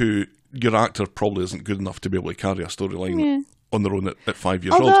 And 2, your actor probably isn't good enough to be able to carry a storyline on their own at 5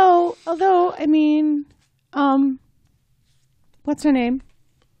 years old. Although, I mean, what's her name?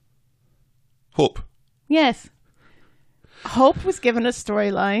 Hope. Yes. Hope was given a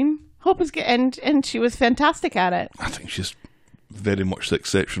storyline. Hope was and she was fantastic at it. I think she's very much the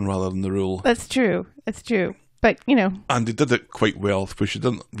exception rather than the rule. That's true. But, And they did it quite well, because she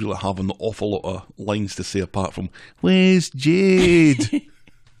didn't really have an awful lot of lines to say apart from, "Where's Jade?"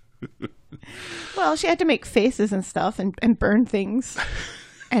 Well, she had to make faces and stuff and burn things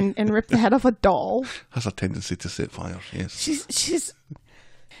and rip the head off a doll. Has a tendency to set fires, yes.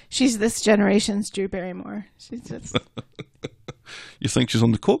 She's this generation's Drew Barrymore. She's just... You think she's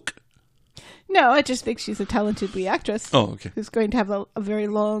on the coke? No, I just think she's a talented wee actress. Oh, okay. Who's going to have a very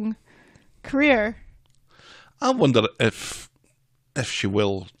long career. I wonder if she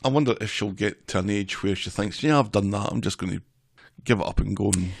will. I wonder if she'll get to an age where she thinks, yeah, I've done that. I'm just going to give it up and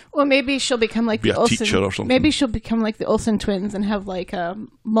go and well, maybe she'll become like be the a Olsen, teacher or something. Maybe she'll become like the Olsen twins and have like a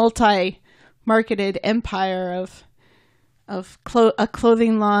multi-marketed empire of a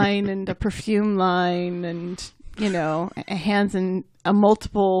clothing line and a perfume line and hands in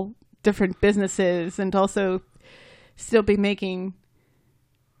multiple different businesses, and also still be making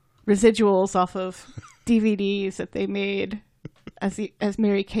residuals off of DVDs that they made as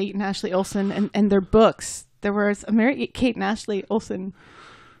Mary Kate and Ashley Olsen and their books. There was a Mary Kate and Ashley Olsen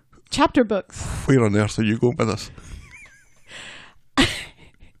chapter books. Where on earth are you going with this?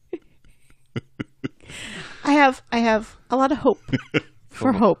 I have a lot of hope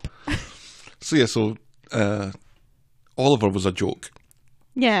for Hope. So Oliver was a joke.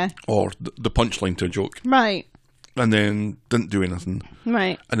 Yeah. Or the punchline to a joke. Right. And then didn't do anything.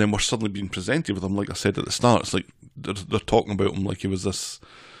 Right. And then we're suddenly being presented with him, like I said at the start. It's like they're talking about him like he was this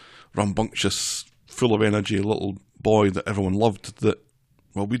rambunctious, full of energy little boy that everyone loved. That,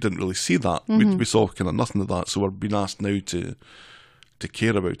 well, we didn't really see that. Mm-hmm. We saw kind of nothing of that. So we're being asked now to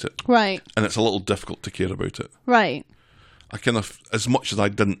care about it. Right. And it's a little difficult to care about it. Right. I kind of, as much as I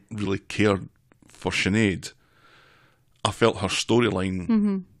didn't really care for Sinead, I felt her storyline,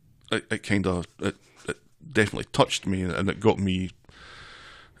 mm-hmm. it definitely touched me, and it got me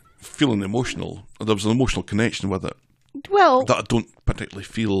feeling emotional. There was an emotional connection with it. Well, that I don't particularly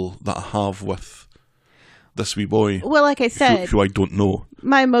feel that I have with this wee boy. Well, like I said, who I don't know.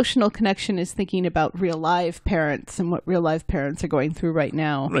 My emotional connection is thinking about real live parents and what real live parents are going through right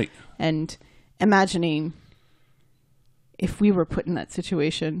now. Right. And imagining if we were put in that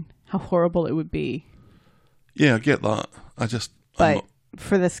situation, how horrible it would be. Yeah, I get that. But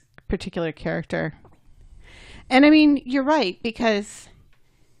for this particular character. And I mean, you're right, because,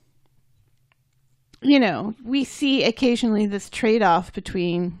 we see occasionally this trade-off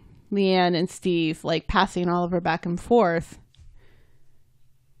between Leanne and Steve, like passing Oliver back and forth.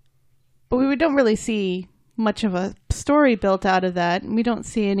 But we don't really see much of a story built out of that. And we don't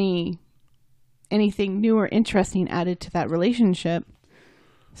see anything new or interesting added to that relationship.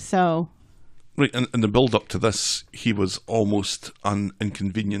 So... Right, and in the build-up to this, he was almost an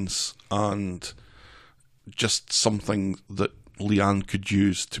inconvenience and just something that Leanne could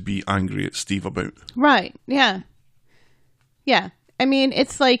use to be angry at Steve about. Right, yeah. Yeah, I mean,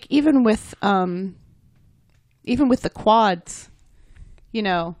 it's like even with the quads, you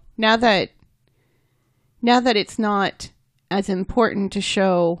know, now that it's not as important to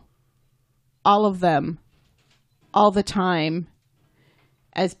show all of them all the time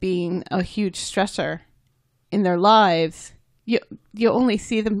as being a huge stressor in their lives, you only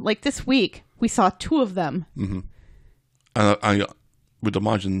see them, like this week we saw 2 of them. Mm-hmm. And I would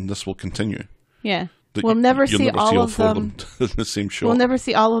imagine this will continue. Yeah. That We'll never you'll see never all see of 4 them. in the same shot. We'll never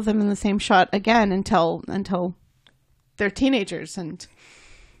see all of them in the same shot again until they're teenagers and,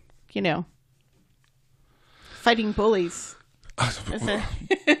 you know, fighting bullies.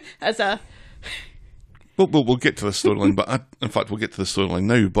 As a We'll get to the storyline, but in fact we'll get to the storyline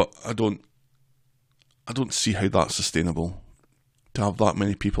now. But I don't see how that's sustainable to have that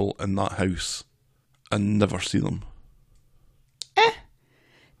many people in that house and never see them.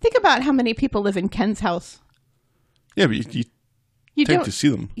 Think about how many people live in Ken's house. Yeah, but you You tend don't to see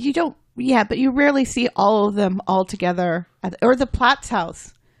them. You don't. Yeah, but you rarely see all of them all together. Or the Platt's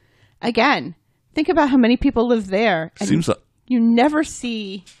house. Again, think about how many people live there. And Seems that you never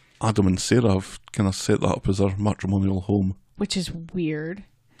see, Adam and Sarah have kind of set that up as their matrimonial home. which is weird.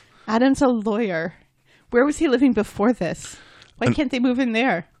 Adam's a lawyer. Where was he living before this? Why can't they move in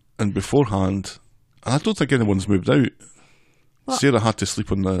there? And beforehand, and I don't think anyone's moved out. Well- Sarah had to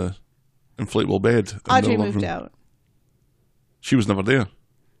sleep on the inflatable bed. In Audrey the living moved room. out. She was never there.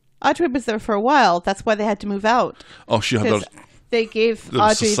 Audrey was there for a while. That's why they had to move out. Oh, she had her Because they gave the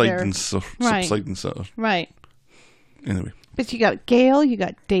Audrey their... subsidence or Right. subsidence at her. Right. Anyway, But you got Gail, you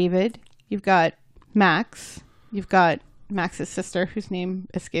got David, you've got Max, you've got Max's sister, whose name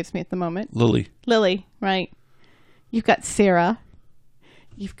escapes me at the moment. Lily. Lily, right. You've got Sarah,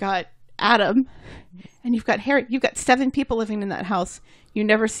 you've got Adam, and you've got Harry. You've got 7 people living in that house. You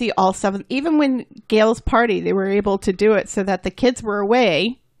never see all 7. Even when Gail's party, they were able to do it so that the kids were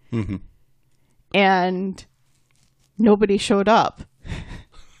away and nobody showed up.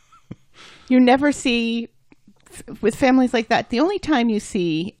 You never see, with families like that, the only time you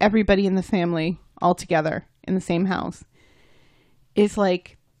see everybody in the family all together in the same house is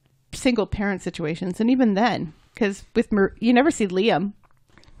like single parent situations. And even then, because you never see Liam.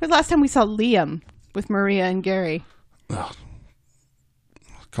 When was the last time we saw Liam with Maria and Gary? A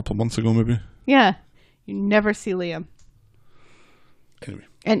couple of months ago, maybe. Yeah. You never see Liam. Anyway.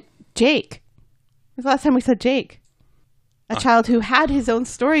 And Jake. When was the last time we saw Jake? A child who had his own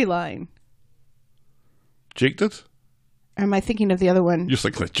storyline. Jake did? Or am I thinking of the other one? You're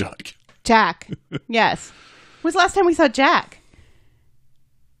thinking of Jack. Jack. Yes. When was the last time we saw Jack?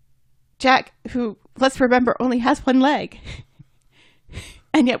 Jack, who, let's remember, only has 1 leg.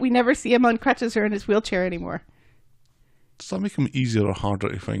 And yet we never see him on crutches or in his wheelchair anymore. Does that make him easier or harder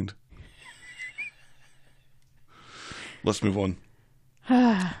to find? Let's move on.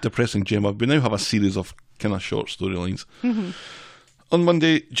 Depressing Gemma. We now have a series of kind of short storylines. On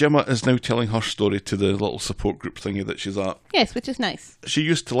Monday, Gemma is now telling her story to the little support group thingy that she's at. Yes, which is nice. She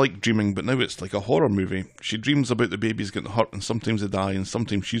used to like dreaming, but now it's like a horror movie. She dreams about the babies getting hurt, and sometimes they die, and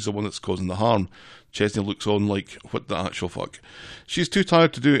sometimes she's the one that's causing the harm. Chesney looks on like, what the actual fuck? She's too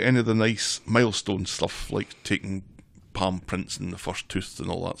tired to do any of the nice milestone stuff, like taking palm prints and the first tooth and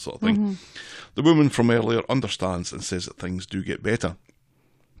all that sort of thing. The woman from earlier understands and says that things do get better.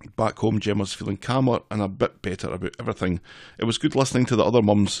 Back home, Gemma's feeling calmer and a bit better about everything. It was good listening to the other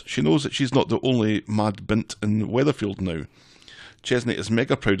mums. She knows that she's not the only mad bint in Weatherfield now. Chesney is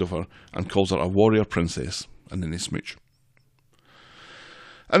mega proud of her and calls her a warrior princess, and then they smooch.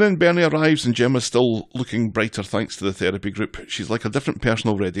 And then Bernie arrives and Gemma's still looking brighter thanks to the therapy group. She's like a different person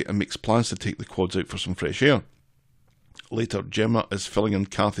already and makes plans to take the quads out for some fresh air. Later, Gemma is filling in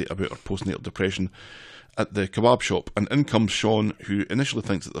Kathy about her postnatal depression at the kebab shop, and in comes Sean, who initially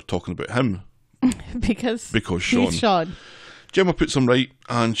thinks that they're talking about him. Because Sean. he's Sean. Gemma puts him right,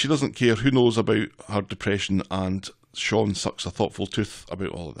 and she doesn't care who knows about her depression, and Sean sucks a thoughtful tooth about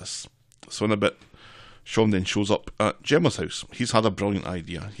all of this. So in a bit, Sean then shows up at Gemma's house. He's had a brilliant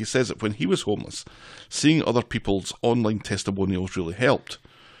idea. He says that when he was homeless, seeing other people's online testimonials really helped.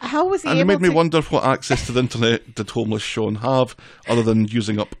 How was he And it able made me to... wonder what access to the internet did homeless Sean have, other than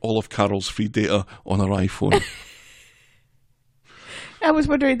using up all of Carol's free data on her iPhone. I was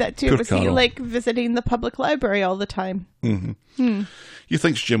wondering that too. Poor Was he Carol. like visiting the public library all the time? He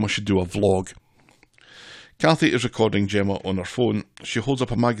thinks Gemma should do a vlog. Kathy is recording Gemma on her phone. She holds up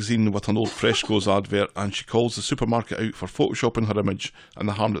a magazine with an old Freshco's advert, and she calls the supermarket out for photoshopping her image and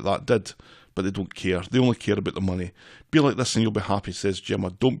the harm that did. But they don't care. They only care about the money. Be like this and you'll be happy, says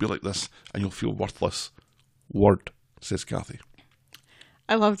Gemma. Don't be like this and you'll feel worthless. Word, says Kathy.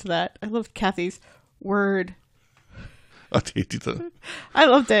 I loved that. I loved Kathy's word. I hated it. I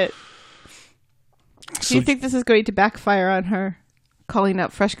loved it. Do So you think this is going to backfire on her, calling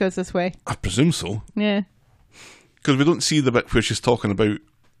out Freshgos this way? I presume so. Yeah. Because we don't see the bit where she's talking about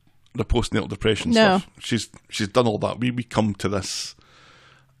the postnatal depression No. stuff. She's done all that. We come to this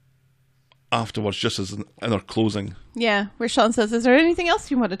afterwards, just as in her closing. Yeah, where Sean says, is there anything else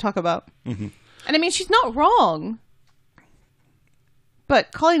you want to talk about? Mm-hmm. And I mean, she's not wrong.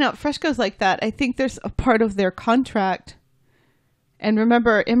 But calling out Freshgos like that, I think there's a part of their contract. And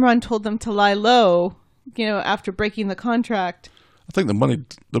remember, Imran told them to lie low, after breaking the contract. I think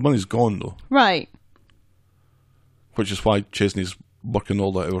the money's gone though, Right. which is why Chesney's working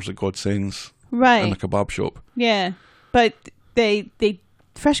all the hours that God sends Right. in the kebab shop. Yeah. But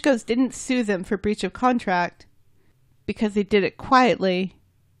Freshgos didn't sue them for breach of contract because they did it quietly.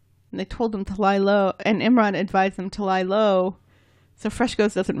 And they told them to lie low. And Imran advised them to lie low. So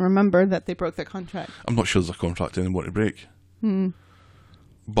Freshgos doesn't remember that they broke their contract. I'm not sure there's a contract anymore to break.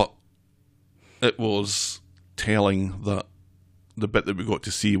 But it was telling that the bit that we got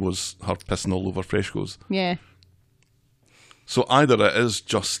to see was her pissing all over Freshgos. Yeah. So either it is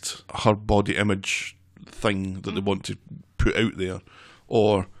just her body image thing that they want to put out there,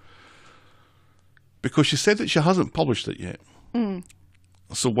 or because she said that she hasn't published it yet.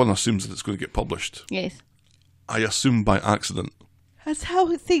 So one assumes that it's going to get published. Yes. I assume by accident. That's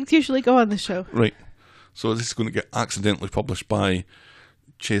how things usually go on the show. Right. So this is going to get accidentally published by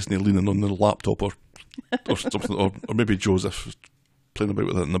Chesney leaning on the laptop or something, or maybe Joseph playing about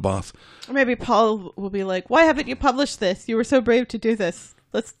with it in the bath. Or maybe Paul will be like, why haven't you published this? You were so brave to do this.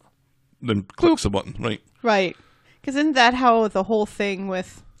 Then clicks the button, right? Right. Because isn't that how the whole thing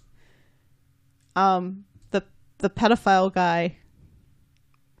with the pedophile guy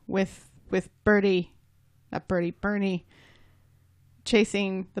with Bernie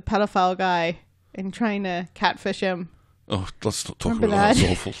chasing the pedophile guy and trying to catfish him? Oh, let's not talk Remember about that. that?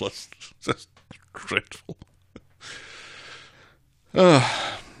 That's awful. That's dreadful.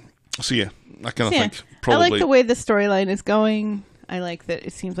 So yeah, I kind of Yeah. think probably. I like the way the storyline is going. I like that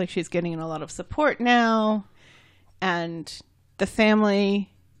it seems like she's getting a lot of support now, and the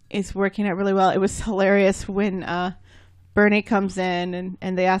family is working out really well. It was hilarious when Bernie comes in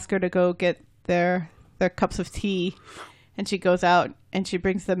and they ask her to go get their cups of tea, and she goes out and she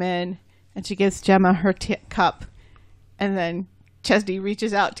brings them in and she gives Gemma her cup, and then Chesney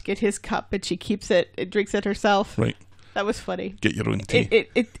reaches out to get his cup and she keeps it and drinks it herself. Right. That was funny. Get your own tea.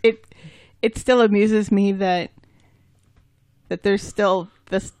 It still amuses me that there's still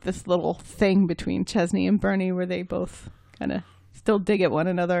this little thing between Chesney and Bernie where they both kind of still dig at one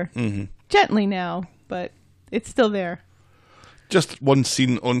another. Mm-hmm. Gently now, but it's still there. Just one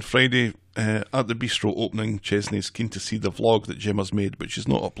scene on Friday at the bistro opening. Chesney's keen to see the vlog that Gemma's made, but she's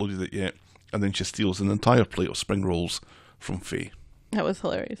not uploaded it yet. And then she steals an entire plate of spring rolls from Faye. That was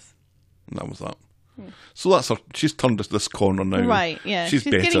hilarious. And that was that. So that's her. She's turned this corner now. Right, yeah. She's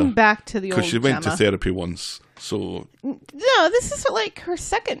better, getting back to the old because she went Gemma. to therapy once. So No, this is like her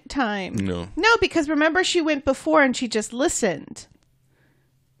second time. No, because remember she went before and she just listened.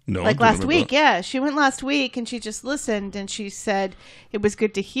 no, Like I don't last remember week, that. yeah. She went last week and she just listened and she said it was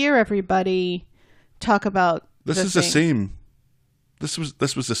good to hear everybody talk about This the is the thing. same. This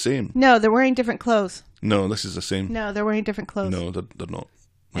was the same. No, they're wearing different clothes. No, this is the same. No, they're wearing different clothes. No, they're not.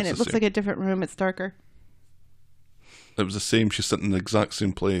 and It's it the looks same. like a different room. It's darker. It was the same. She's sitting in the exact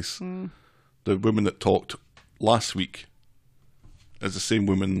same place. Hmm. The woman that talked last week is the same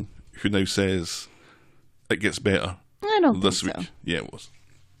woman who now says it gets better I don't this think week. so. Yeah, it was.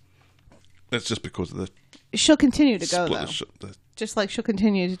 It's just because of the She'll continue to go, split. though. Just like she'll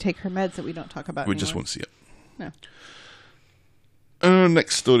continue to take her meds that we don't talk about We anymore. just won't see it. No. Our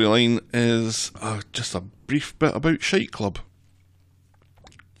next storyline is just a brief bit about Shite Club.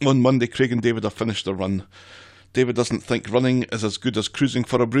 On Monday, Craig and David have finished their run. David doesn't think running is as good as cruising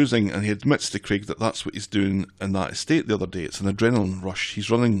for a bruising, and he admits to Craig that that's what he's doing in that estate the other day. It's an adrenaline rush.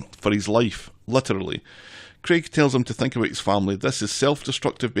 He's running for his life, literally. Craig tells him to think about his family. This is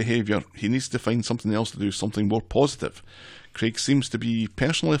self-destructive behaviour. He needs to find something else to do, something more positive. Craig seems to be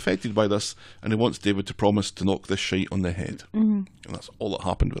personally affected by this, and he wants David to promise to knock this shite on the head. Mm-hmm. And that's all that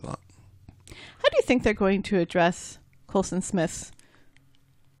happened with that. How do you think they're going to address Coulson Smith's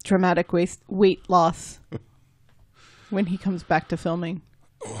dramatic weight loss when he comes back to filming?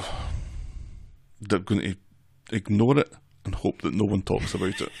 They're going to ignore it and hope that no one talks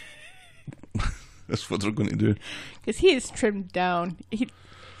about it. That's what they're going to do. Because he is trimmed down. He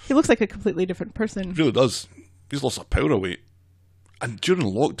looks like a completely different person. It really does. He's lost a power of weight. And during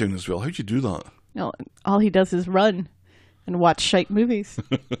lockdown as well. How'd you do that? No, all he does is run and watch shite movies.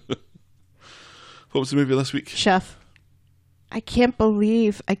 What was the movie this week? Chef. I can't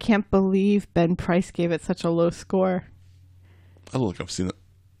believe Ben Price gave it such a low score. I don't think I've seen it.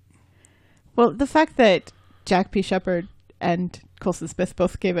 Well, the fact that Jack P. Shepard and Colson Smith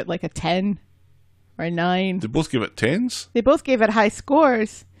both gave it like a 10 or a 9. They both give it 10s? They both gave it high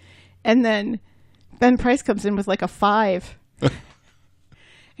scores. And then Ben Price comes in with like a 5.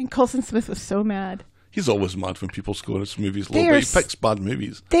 And Colson Smith was so mad. He's always mad when people score his movies low, They but are he picks bad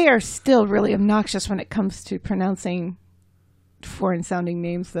movies. They are still really obnoxious when it comes to pronouncing foreign-sounding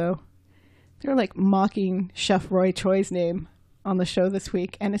names, though. They're like mocking Chef Roy Choi's name on the show this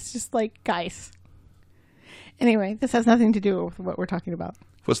week, and it's just like, guys. Anyway, this has nothing to do with what we're talking about.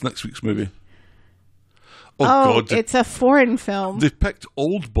 What's next week's movie? Oh, God. it's a foreign film. They've picked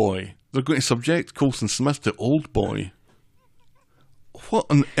Old Boy. They're going to subject Colson Smith to Old Boy. What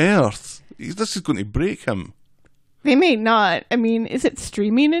on earth? This is going to break him. They may not. I mean, is it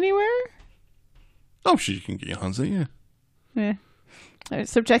streaming anywhere? I'm sure you can get your hands on it, yeah. Yeah.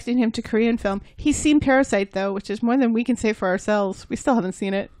 Subjecting him to Korean film. He's seen Parasite, though, which is more than we can say for ourselves. We still haven't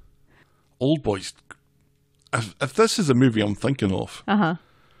seen it. Old Boy's... If this is a movie I'm thinking of,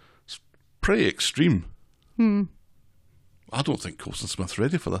 it's pretty extreme. I don't think Colson Smith's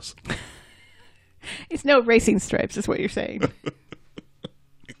ready for this. It's no Racing Stripes, is what you're saying.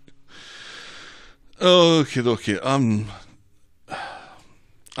 Okay. I'm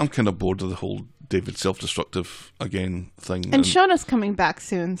kind of bored of the whole David self-destructive again thing. And Shauna's coming back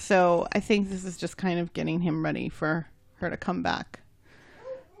soon, so I think this is just kind of getting him ready for her to come back.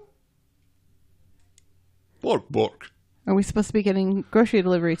 Bork. Are we supposed to be getting grocery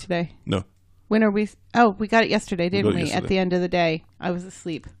delivery today? No. When are we? Oh, we got it yesterday, didn't we? yesterday. At the end of the day. I was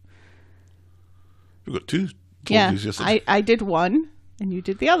asleep. We got 2 Yeah, deliveries yesterday. I did one, and you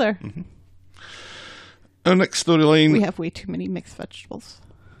did the other. Mm-hmm. Our next storyline... We have way too many mixed vegetables.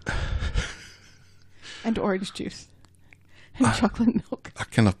 And orange juice. And chocolate milk. I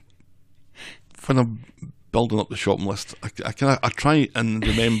kind of... When I'm building up the shopping list, I try and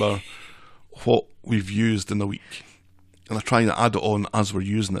remember what we've used in the week. And I try and add it on as we're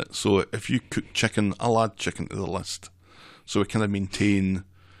using it. So if you cook chicken, I'll add chicken to the list. So we kind of maintain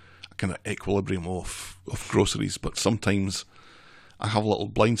a kind of equilibrium of groceries. But sometimes I have little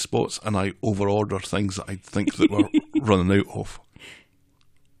blind spots and I overorder things that I think that we're running out of.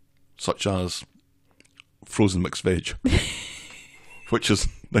 Such as frozen mixed veg. Which is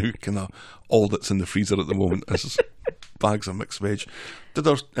now kind of all that's in the freezer at the moment is bags of mixed veg. Did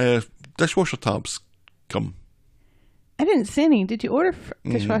our dishwasher tabs come? I didn't see any. Did you order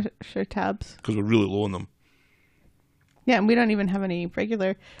dishwasher tabs? Because we're really low on them. Yeah, and we don't even have any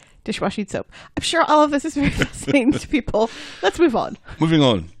regular dishwashing soap. I'm sure all of this is very fascinating to people. Let's move on. Moving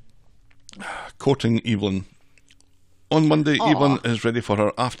on. Courting Evelyn. On Monday, Evelyn is ready for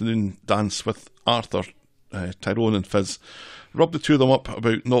her afternoon dance with Arthur, Tyrone and Fizz. Rub the two of them up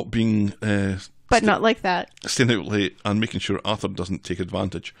about not being... but not like that. Staying out late and making sure Arthur doesn't take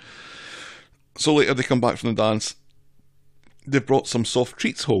advantage. So later they come back from the dance. They've brought some soft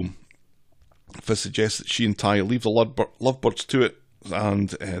treats home. Fizz suggests that she and Ty leave the lovebirds to it and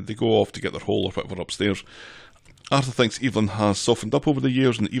they go off to get their hole or whatever upstairs. Arthur thinks Evelyn has softened up over the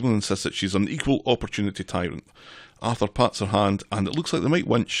years and Evelyn insists that she's an equal opportunity tyrant. Arthur pats her hand and it looks like they might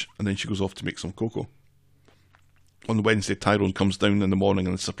winch and then she goes off to make some cocoa. On Wednesday, Tyrone comes down in the morning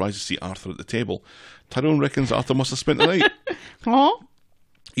and is surprised to see Arthur at the table. Tyrone reckons Arthur must have spent the night. Huh?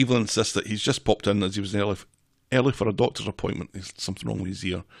 Evelyn insists that he's just popped in as he was early for a doctor's appointment. There's something wrong with his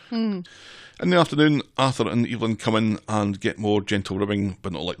ear. In the afternoon, Arthur and Evelyn come in and get more gentle ribbing,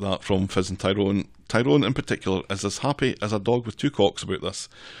 but not like that, from Fizz and Tyrone. Tyrone, in particular, is as happy as a dog with 2 cocks about this.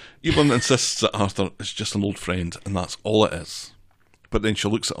 Evelyn insists that Arthur is just an old friend, and that's all it is. But then she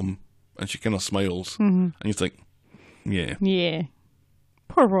looks at him, and she kind of smiles, and you think, yeah. Yeah.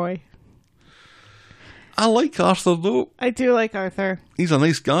 Poor Roy. I like Arthur, though. I do like Arthur. He's a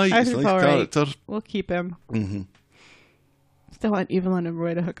nice guy. He's a Arthur's nice all right. character. We'll keep him. Still want Evelyn and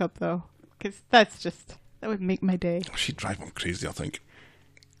Roy to hook up, though. Because that would make my day. She'd drive him crazy, I think.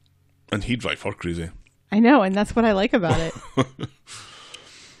 And he'd drive her crazy. I know, and that's what I like about it.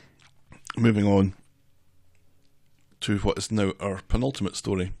 Moving on to what is now our penultimate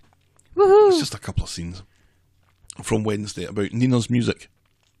story. Woohoo! It's just a couple of scenes from Wednesday about Nina's music.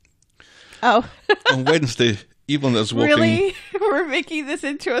 Oh. On Wednesday, Evelyn is walking... Really? We're making this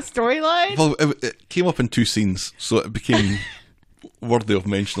into a storyline? Well, it came up in 2 scenes, so it became worthy of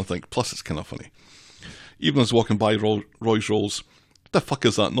mention, I think. Plus, it's kind of funny. Evelyn's walking by Roy's rolls. What the fuck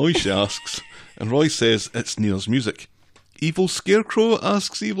is that noise, she asks. And Roy says it's Nina's music. Evil scarecrow,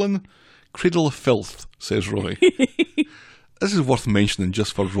 asks Evelyn. Cradle of filth, says Roy. This is worth mentioning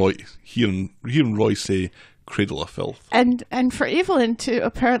just for Roy. Hearing Roy say Cradle of Filth. And for Evelyn to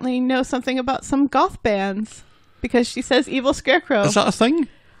apparently know something about some goth bands because she says Evil Scarecrow. Is that a thing?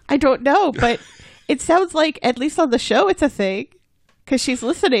 I don't know, but it sounds like, at least on the show, it's a thing because she's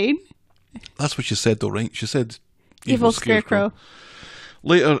listening. That's what she said, though, right? She said Evil Scarecrow.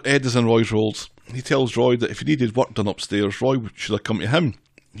 Later, Ed is in Roy's roles. He tells Roy that if he needed work done upstairs, Roy should have come to him.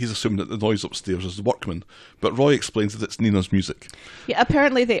 He's assuming that the noise upstairs is the workman, but Roy explains that it's Nina's music. Yeah,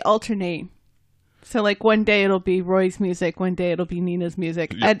 apparently they alternate. So, like, one day it'll be Roy's music, one day it'll be Nina's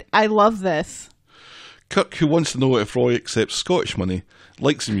music. Yeah. And I love this. Kirk, who wants to know if Roy accepts Scottish money,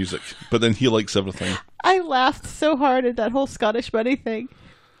 likes the music, but then he likes everything. I laughed so hard at that whole Scottish money thing.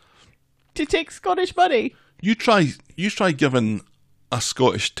 To take Scottish money. You try giving a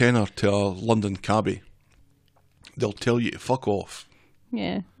Scottish tenor to a London cabbie. They'll tell you to fuck off.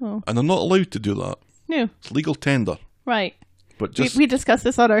 Yeah, well, And they're not allowed to do that. no, It's legal tender. right. But just We discussed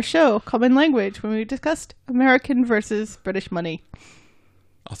this on our show, Common Language, when we discussed American versus British money.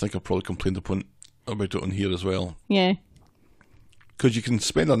 I think I probably complained about it on here as well. Yeah. Because you can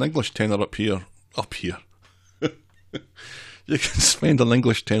spend an English tenner up here. You can spend an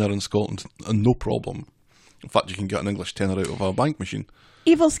English tenner in Scotland and no problem. In fact, you can get an English tenner out of a bank machine.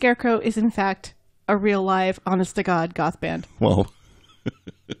 Evil Scarecrow is, in fact, a real live, honest-to-God goth band. Well,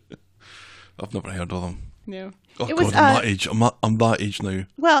 I've never heard of them. No. Oh, It God, was, I'm that age. I'm that age now.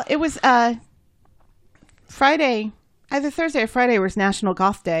 Well, it was Friday, either Thursday or Friday was National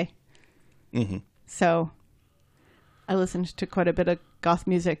Goth Day. Mm-hmm. So I listened to quite a bit of goth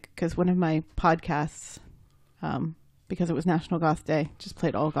music because one of my podcasts, because it was National Goth Day, just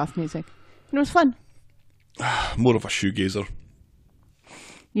played all goth music. And it was fun. More of a shoegazer.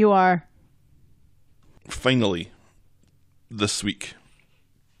 You are. Finally, this week.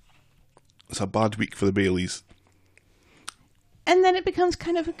 It's a bad week for the Baileys. And then it becomes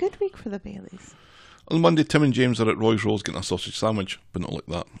kind of a good week for the Baileys. On Monday, Tim and James are at Roy's Rolls getting a sausage sandwich, but not like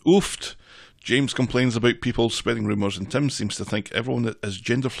that. Oofed! James complains about people spreading rumours, and Tim seems to think everyone is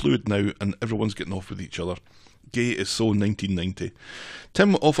gender fluid now and everyone's getting off with each other. Gay is so 1990.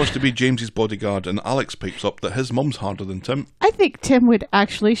 Tim offers to be James's bodyguard, and Alex pipes up that his mum's harder than Tim. I think Tim would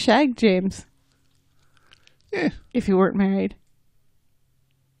actually shag James Yeah, if he weren't married.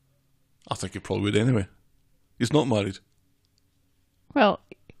 I think he probably would anyway. He's not married. Well,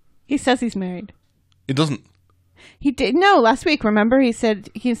 he says he's married. He doesn't. He did. No, last week, remember? He said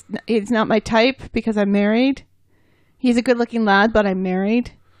he's not my type because I'm married. He's a good-looking lad, but I'm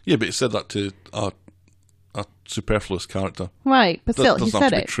married. Yeah, but he said that to a superfluous character. Right, but still, Doesn't he have said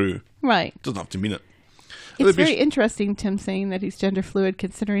to be it. true. Right. Doesn't have to mean it. It's It'd be very interesting, Tim saying that he's gender fluid,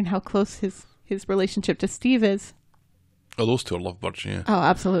 considering how close his relationship to Steve is. Oh, those two are lovebirds, yeah. Oh,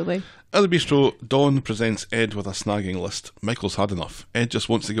 absolutely. At the bistro, Dawn presents Ed with a snagging list. Michael's had enough. Ed just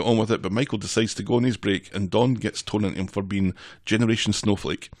wants to get on with it, but Michael decides to go on his break, and Dawn gets torn into him for being Generation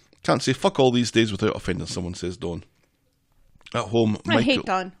Snowflake. Can't say fuck all these days without offending someone, says Dawn. At home, I hate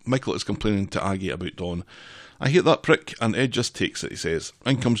Dawn. Michael is complaining to Aggie about Dawn. I hate that prick, and Ed just takes it, he says.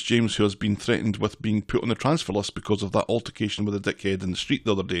 In comes James, who has been threatened with being put on the transfer list because of that altercation with a dickhead in the street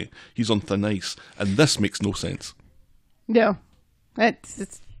the other day. He's on thin ice, and this makes no sense. No.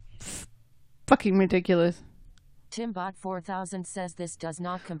 It's fucking ridiculous. Timbot 4000 says this does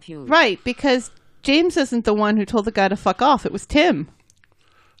not compute. Right, because James isn't the one who told the guy to fuck off. It was Tim.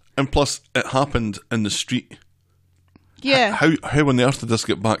 And plus, it happened in the street. Yeah. How on earth did this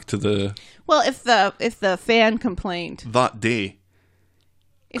get back to the Well, if the fan complained, that day?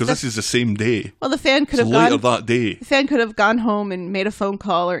 Because the- this is the same day. well, the fan could So have later gone. that day. The fan could have gone home and made a phone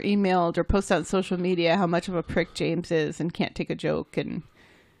call or emailed or posted on social media how much of a prick James is and can't take a joke and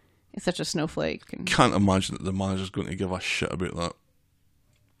is such a snowflake. And Can't imagine that the manager's going to give a shit about that.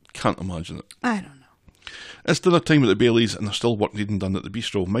 Can't imagine it. I don't know. It's dinner time at the Baileys, and there's still work needing done at the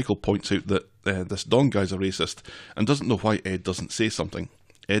bistro. Michael points out that this Don guy's a racist and doesn't know why Ed doesn't say something.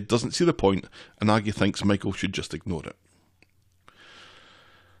 Ed doesn't see the point, and Aggie thinks Michael should just ignore it.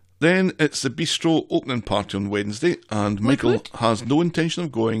 Then it's the bistro opening party on Wednesday, and Michael has no intention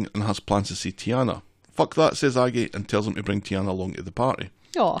of going and has plans to see Tiana. Fuck that, says Aggie, and tells him to bring Tiana along to the party.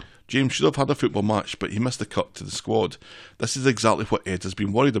 Oh, James should have had a football match, but he missed the cut to the squad. This is exactly what Ed has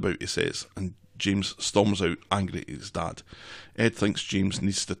been worried about, he says, and James storms out, angry at his dad. Ed thinks James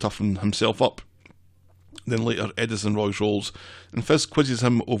needs to toughen himself up. Then later, Ed is in Roy's Rolls, and Fizz quizzes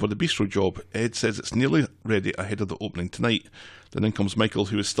him over the bistro job. Ed says it's nearly ready ahead of the opening tonight. Then in comes Michael,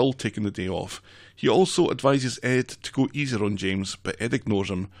 who is still taking the day off. He also advises Ed to go easier on James, but Ed ignores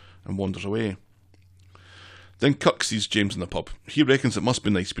him and wanders away. Then Kirk sees James in the pub. He reckons it must be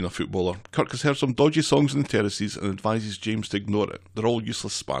nice being a footballer. Kirk has heard some dodgy songs in the terraces and advises James to ignore it. They're all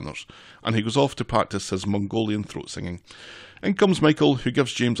useless spanners. And he goes off to practice his Mongolian throat singing. In comes Michael, who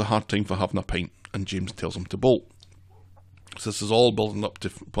gives James a hard time for having a pint, and James tells him to bolt. So this is all building up to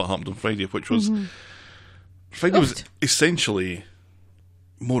what happened on Friday, which was... Friday was essentially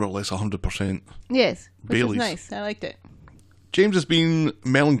more or less 100%. Yes, which Bailey's. was nice. I liked it. James has been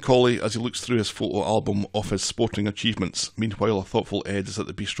melancholy as he looks through his photo album of his sporting achievements. Meanwhile, a thoughtful Ed is at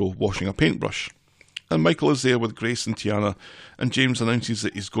the bistro washing a paintbrush. And Michael is there with Grace and Tiana, and James announces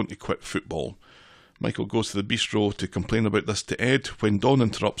that he's going to quit football. Michael goes to the bistro to complain about this to Ed when Dawn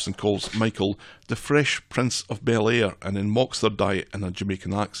interrupts and calls Michael the Fresh Prince of Bel-Air and then mocks their diet in a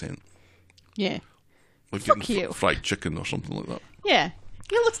Jamaican accent. Yeah. Like Fuck getting you. fried chicken or something like that. Yeah.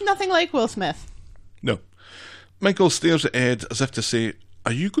 He looks nothing like Will Smith. No. Michael stares at Ed as if to say,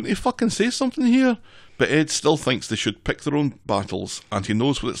 are you going to fucking say something here? But Ed still thinks they should pick their own battles, and he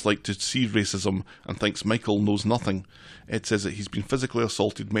knows what it's like to see racism and thinks Michael knows nothing. Ed says that he's been physically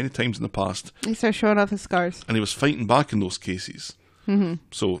assaulted many times in the past, He starts showing off his scars. and he was fighting back in those cases. Mm-hmm.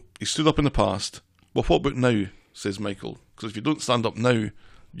 So he stood up in the past. Well, what about now? Says Michael. Because if you don't stand up now,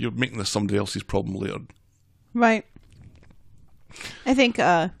 you're making this somebody else's problem later. Right. I think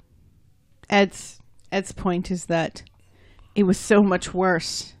Ed's point is that it was so much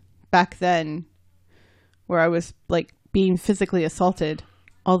worse back then, where I was like being physically assaulted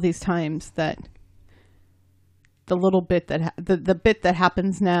all these times, that the little bit that the bit that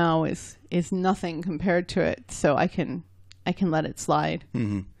happens now is nothing compared to it. So I can let it slide.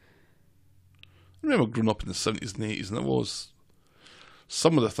 I remember growing up in the 70s and 80s, and it was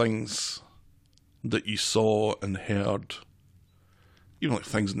some of the things that you saw and heard, even like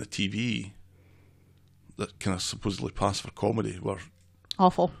things on the TV that kind of supposedly pass for comedy, were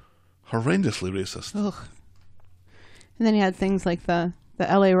Awful. horrendously racist. Ugh. And then you had things like the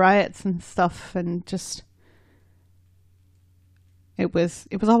LA riots and stuff, and just it was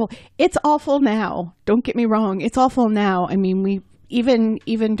awful. It's awful now. Don't get me wrong. It's awful now. I mean, we even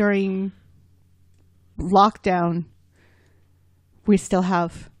during lockdown, we still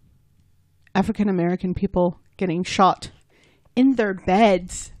have African American people getting shot in their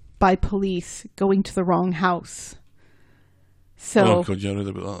beds by police going to the wrong house. So Oh god, yeah, I read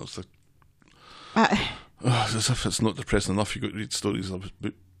about that. It's like, as if it's not depressing enough, you got to read stories about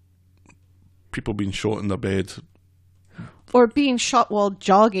people being shot in their bed. or being shot while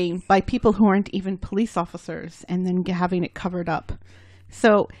jogging by people who aren't even police officers, and then having it covered up.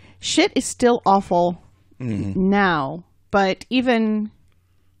 So shit is still awful now, but even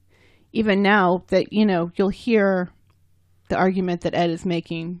now that, you know, you'll hear the argument that Ed is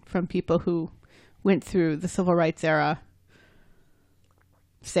making from people who went through the civil rights era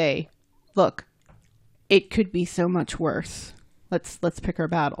say, look, it could be so much worse. Let's pick our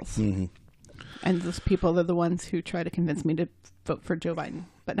battles. Mm-hmm. And those people are the ones who try to convince me to vote for Joe Biden.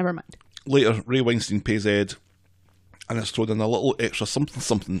 But never mind. Later, Ray Weinstein pays Ed and has thrown in a little extra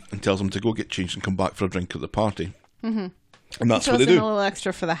something and tells him to go get changed and come back for a drink at the party. Mm-hmm. And that's what they Throws in do. a little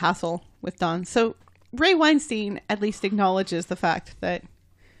extra for the hassle with Don. So Ray Weinstein at least acknowledges the fact that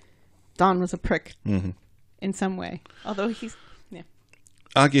Don was a prick in some way. Although he's... Yeah.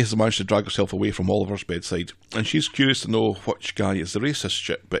 Aggie has managed to drag herself away from Oliver's bedside, and she's curious to know which guy is the racist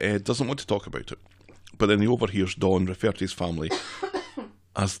shit, but Ed doesn't want to talk about it. But then he overhears Don refer to his family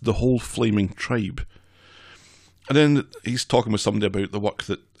as the whole flaming tribe. And then he's talking with somebody about the work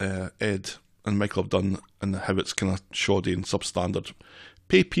that Ed and Michael have done and how it's kind of shoddy and substandard.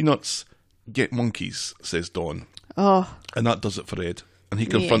 Pay peanuts, get monkeys, says Don. Oh, And that does it for Ed. And he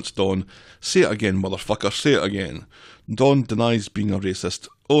confronts Don. Say it again, motherfucker, say it again. Don denies being a racist.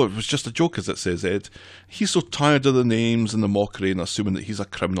 Oh, it was just a joke, as it says, Ed. He's so tired of the names and the mockery and assuming that he's a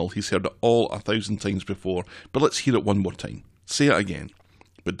criminal. He's heard it all 1,000 times before. But let's hear it one more time. Say it again.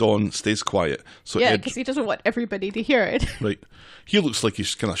 But Don stays quiet. So yeah, Ed, because he doesn't want everybody to hear it. right. He looks like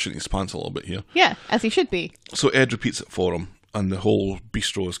he's kind of shitting his pants a little bit here. Yeah, as he should be. So Ed repeats it for him, and the whole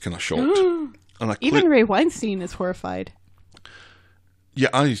bistro is kind of shocked. And Even Ray Weinstein is horrified. Yeah,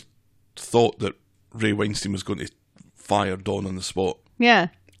 I thought that Ray Weinstein was going to fire Don on the spot. Yeah,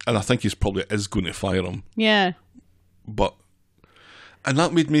 And I think he's probably is going to fire him. yeah. And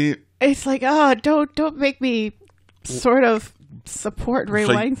that made me... It's like, don't make me sort of support Ray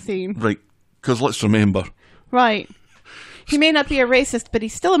Right. Weinstein. Right, because let's remember. Right. He may not be a racist, but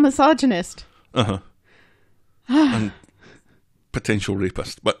he's still a misogynist. And potential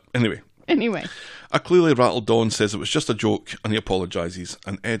rapist. But anyway, Anyway. a clearly rattled Don says it was just a joke and he apologises.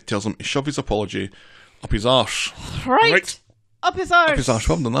 And Ed tells him to shove his apology up his arse. Right. Up his arse. Up his arse.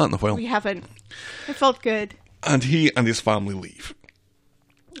 We haven't done that in a while. We haven't. It felt good. And he and his family leave.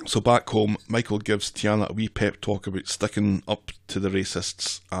 So back home, Michael gives Tiana a wee pep talk about sticking up to the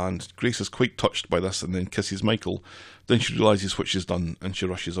racists, and Grace is quite touched by this and then kisses Michael. Then she realises what she's done and she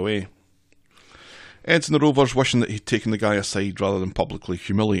rushes away. Ed's and the Rovers wishing that he'd taken the guy aside rather than publicly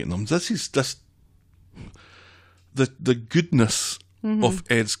humiliating them. This is just... The goodness of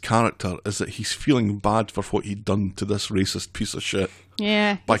Ed's character is that he's feeling bad for what he'd done to this racist piece of shit.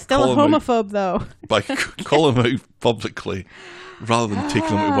 Yeah, By he's still a calling him out- homophobe, though. By calling him out publicly rather than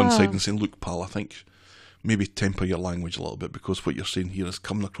taking him to one side and saying, look, pal, I think maybe temper your language a little bit, because what you're saying here is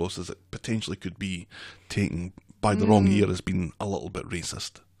coming across as it potentially could be taken by the wrong ear as being a little bit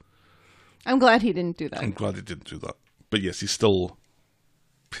racist. I'm glad he didn't do that. I'm glad he didn't do that. But yes, he's still...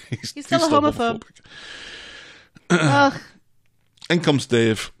 He's still a homophobe. Ugh, In comes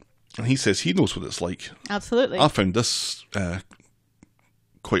Dave, and he says he knows what it's like. absolutely. I found this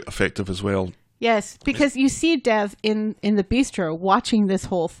quite effective as well. Yes, because you see Dev in the bistro watching this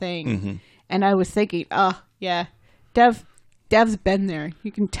whole thing, and I was thinking, oh, yeah, Dev's been there.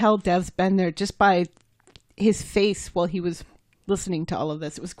 You can tell Dev's been there just by his face while he was listening to all of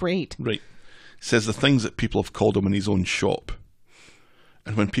this. It was great. Right. He says the things that people have called him in his own shop.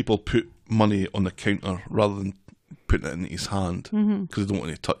 And when people put money on the counter rather than putting it in his hand because they don't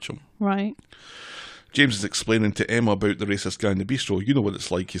want to touch him. Right. James is explaining to Emma about the racist guy in the bistro. You know what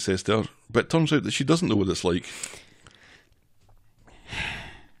it's like, he says to her. But it turns out that she doesn't know what it's like.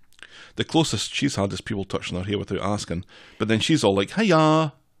 The closest she's had is people touching her hair without asking. But then she's all like,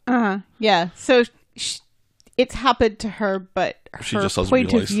 hiya. Yeah. So it's happened to her, but She her just doesn't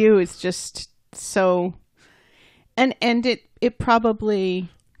point realise. of view is just so... And it probably...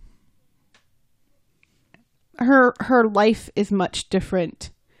 Her life is much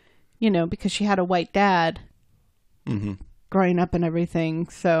different, because she had a white dad growing up and everything.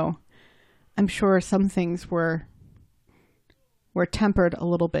 So I'm sure some things were tempered a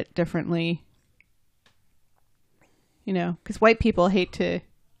little bit differently, because white people hate to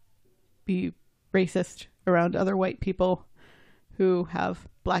be racist around other white people who have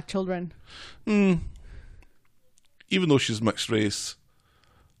black children. Even though she's mixed race,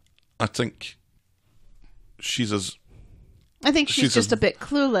 I think I think she's just a bit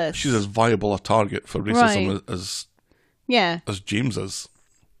clueless. she's as viable a target for racism as James is.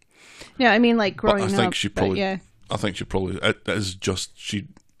 Yeah, I mean, like But growing I think up. she but probably, yeah. I think she probably, it is just, she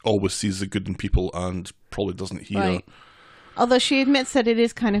always sees the good in people and probably doesn't hear. Right. Although she admits that it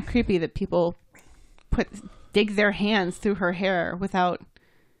is kind of creepy that people dig their hands through her hair without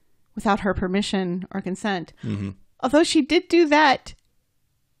her permission or consent. Mm-hmm. Although she did do that.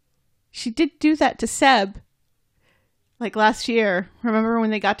 She did do that to Seb. Like last year. Remember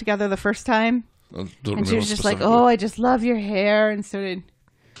when they got together the first time? I don't And she remember was just like, specifically. oh, I just love your hair. And so did...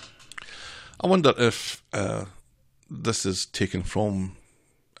 I wonder if this is taken from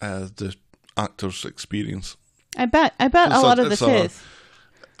the actor's experience. I bet a lot of this is.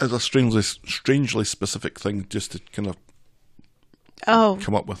 It's a strangely specific thing just to kind of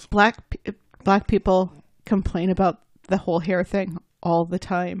come up with. Black people complain about the whole hair thing all the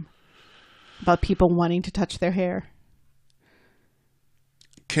time. About people wanting to touch their hair.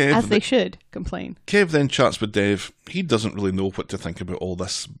 As they should complain. Kev then chats with Dev. He doesn't really know what to think about all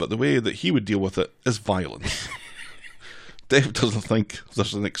this, but the way that he would deal with it is violence. Dev doesn't think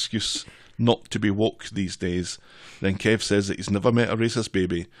there's an excuse not to be woke these days. Then Kev says that he's never met a racist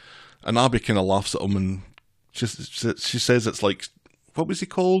baby, and Abby kind of laughs at him, and she says it's like, what was he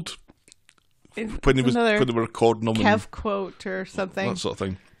called? When they were recording him. Kev quote or something. That sort of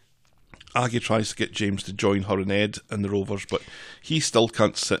thing. Aggie tries to get James to join her and Ed and the Rovers, but he still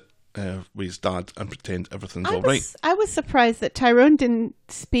can't sit with his dad and pretend everything's all right. I was surprised that Tyrone didn't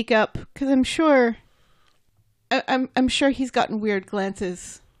speak up, because I'm sure he's gotten weird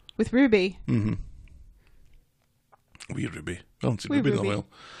glances with Ruby. Mm-hmm. Wee Ruby. I haven't seen Ruby in a while.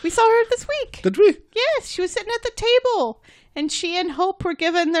 We saw her this week. Did we? Yes, she was sitting at the table, and she and Hope were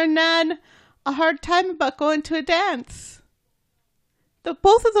giving their nan a hard time about going to a dance.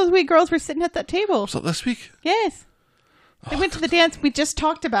 Both of those wee girls were sitting at that table. Was that this week? Yes. They went to the dance. We just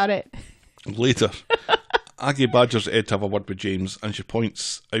talked about it. Later. Aggie badgers Ed to have a word with James, and she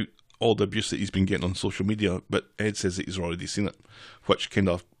points out all the abuse that he's been getting on social media, but Ed says that he's already seen it, which kind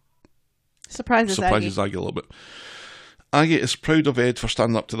of surprises Aggie a little bit. Aggie is proud of Ed for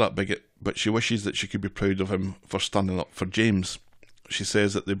standing up to that bigot, but she wishes that she could be proud of him for standing up for James. She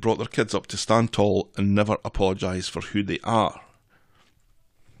says that they brought their kids up to stand tall and never apologise for who they are.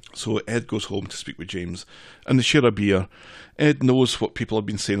 So Ed goes home to speak with James, and they share a beer. Ed knows what people have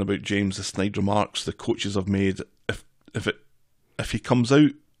been saying about James, the snide remarks the coaches have made. If he comes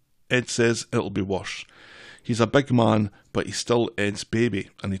out, Ed says it'll be worse. He's a big man, but he's still Ed's baby,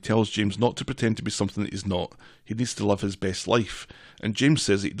 and he tells James not to pretend to be something that he's not. He needs to live his best life, and James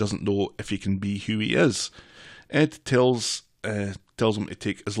says that he doesn't know if he can be who he is. Ed tells him to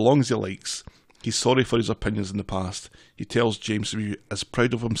take as long as he likes. He's sorry for his opinions in the past. He tells James to be as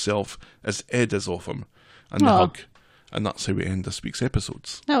proud of himself as Ed is of him, and they hug. And that's how we end this week's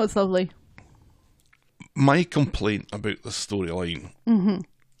episodes. That was lovely. My complaint about the storyline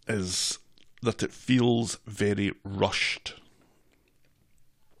is that it feels very rushed,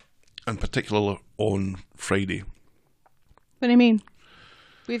 and particularly on Friday. What do you mean?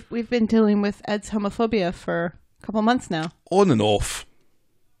 We've been dealing with Ed's homophobia for a couple months now. On and off,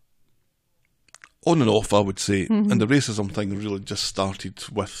 I would say. And the racism thing really just started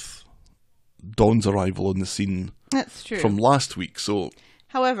with Dawn's arrival on the scene. That's true. From last week. So,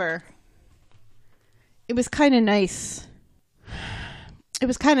 however, it was kind of nice. It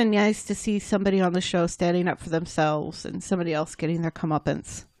was kind of nice to see somebody on the show standing up for themselves and somebody else getting their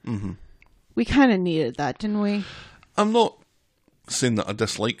comeuppance. Mm-hmm. We kind of needed that, didn't we? I'm not saying that I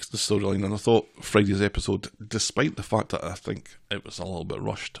disliked the storyline, and I thought Friday's episode, despite the fact that I think it was a little bit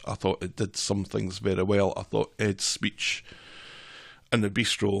rushed, I thought it did some things very well. I thought Ed's speech in the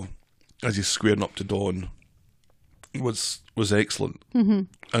bistro as he's squaring up to Dawn was excellent. Mm-hmm.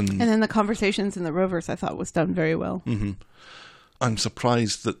 And then the conversations in the Rovers I thought was done very well. Mm-hmm. I'm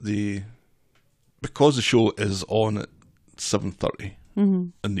surprised that because the show is on at 7:30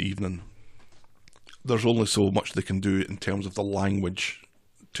 in the evening, there's only so much they can do in terms of the language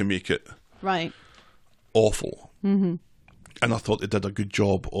to make it right awful. Mm-hmm. And I thought they did a good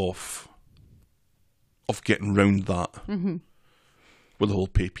job of getting round that with the whole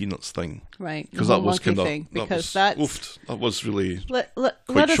pay peanuts thing. Right. Because that was kind of that was really let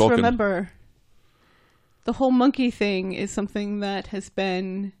quite us shocking. Remember, the whole monkey thing is something that has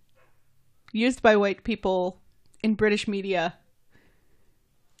been used by white people in British media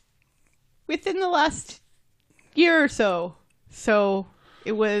within the last year or so. So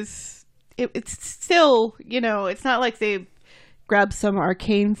it's still, it's not like they grabbed some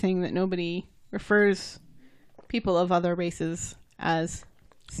arcane thing that nobody refers people of other races as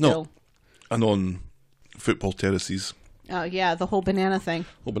still. No. And on football terraces. Oh, yeah, the whole banana thing.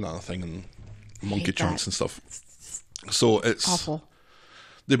 And monkey hate chunks that. and stuff. So it's Awful.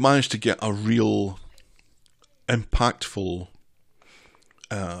 They managed to get a real impactful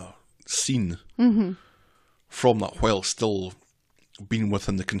scene from that while still being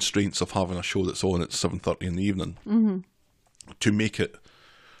within the constraints of having a show that's on at 7:30 in the evening. To make it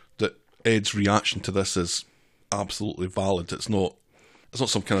that Ed's reaction to this is absolutely valid. It's not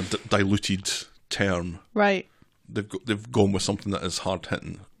some kind of diluted term. Right. They've gone with something that is hard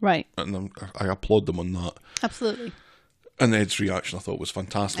hitting. Right. And I applaud them on that. Absolutely. And Ed's reaction, I thought, was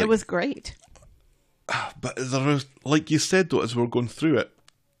fantastic. It was great. But there is, like you said, though, as we were going through it,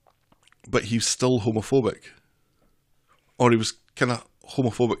 but he's still homophobic. Or he was kind of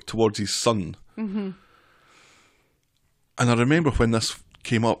homophobic towards his son. Mm-hmm. And I remember when this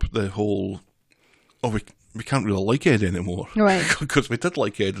came up, the whole, we can't really like Ed anymore. Right. Because we did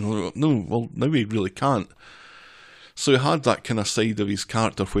like Ed, and we went, no, well, now we really can't. So he had that kind of side of his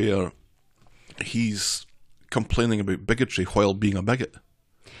character where he's complaining about bigotry while being a bigot.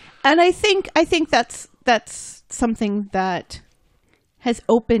 And I think that's something that has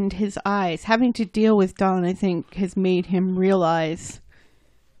opened his eyes. Having to deal with Dawn, I think, has made him realize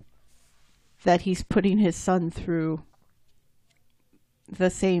that he's putting his son through the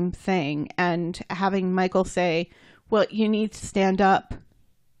same thing. And having Michael say, well, you need to stand up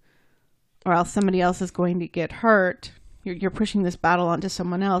or else somebody else is going to get hurt. You're pushing this battle onto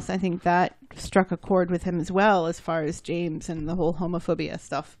someone else. I think that struck a chord with him as well, as far as James and the whole homophobia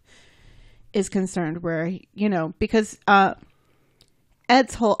stuff is concerned, where, because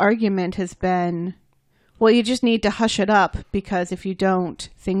Ed's whole argument has been, well, you just need to hush it up, because if you don't,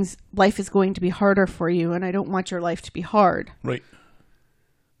 life is going to be harder for you, and I don't want your life to be hard. Right.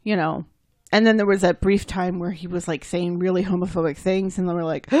 And then there was that brief time where he was like saying really homophobic things, and they were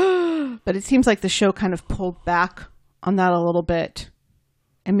like, but it seems like the show kind of pulled back on that a little bit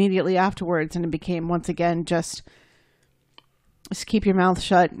immediately afterwards, and it became once again just keep your mouth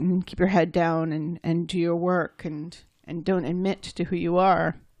shut and keep your head down and do your work and don't admit to who you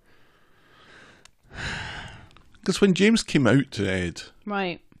are. Because when James came out to Ed,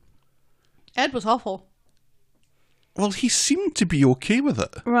 right, Ed was awful. Well, he seemed to be okay with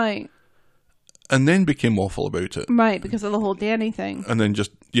it. Right. And then became awful about it. Right, because of the whole Danny thing. And then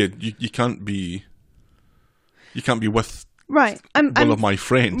just, you can't be with Right. one of my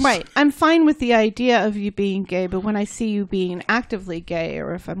friends. Right. I'm fine with the idea of you being gay, but when I see you being actively gay,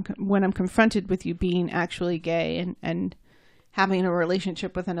 or when I'm confronted with you being actually gay and having a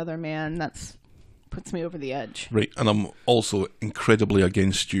relationship with another man, that's puts me over the edge. Right, and I'm also incredibly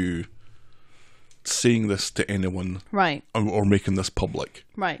against you saying this to anyone, Right. or making this public,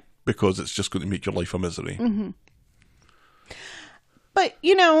 Right. because it's just going to make your life a misery. Mm-hmm. But,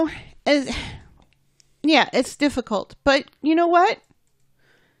 it's difficult. But you know what?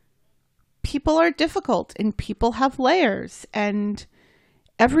 People are difficult, and people have layers, and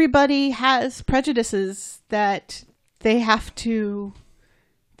everybody has prejudices that they have to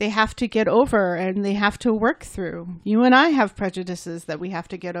get over, and they have to work through. You and I have prejudices that we have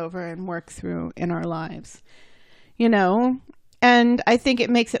to get over and work through in our lives, and I think it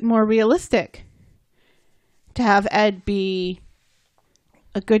makes it more realistic to have Ed be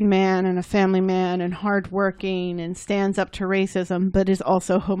a good man and a family man and hardworking and stands up to racism, but is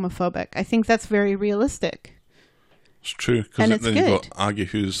also homophobic. I think that's very realistic. It's true, And because it's then you've good. got Aggie,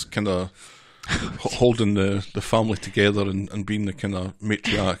 who's kind of holding the family together and being the kind of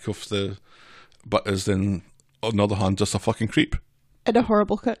matriarch of but is then, on the other hand, just a fucking creep. And a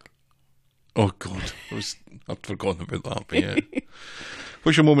horrible cook. Oh, God. I'd forgotten about that, but yeah.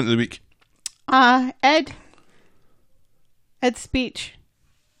 What's your moment of the week? Ed's speech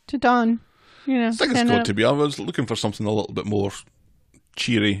to Dawn. I think it's got to be. I was looking for something a little bit more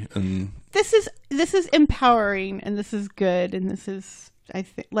cheery, and This is empowering, and this is good, and this is,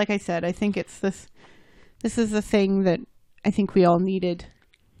 like I said, I think it's this is the thing that I think we all needed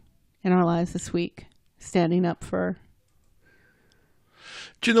in our lives this week, standing up for.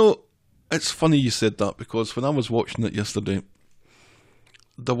 do you know, it's funny you said that, because when I was watching it yesterday,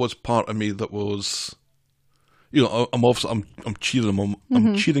 there was part of me that was, I'm cheering him on,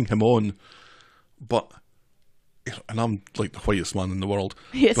 I'm cheering him on, but, and I'm like the whitest man in the world.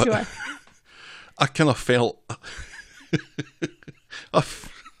 Yes, but you are. I kind of felt,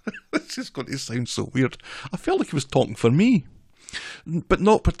 this is going to sound so weird, I felt like he was talking for me, but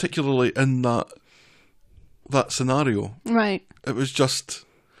not particularly in that scenario. Right. It was just,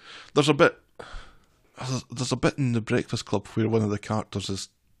 there's a bit in the Breakfast Club where one of the characters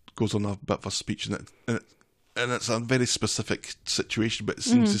goes on a bit of a speech, and it's a very specific situation, but it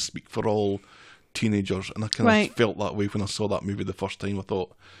seems to speak for all teenagers, and I kind of felt that way when I saw that movie the first time. I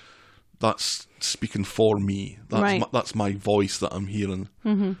thought, that's speaking for me. That's my voice that I'm hearing.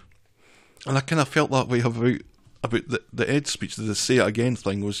 Mm-hmm. And I kind of felt that way about the Ed speech. The say it again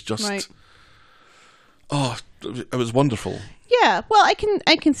thing was just, it was wonderful. Yeah, well, I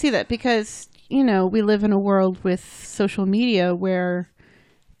can see that, because we live in a world with social media where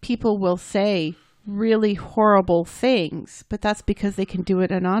people will say really horrible things, but that's because they can do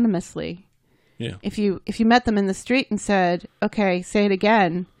it anonymously. Yeah. If you met them in the street and said, "Okay, say it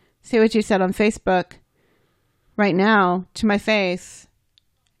again. Say what you said on Facebook right now to my face,"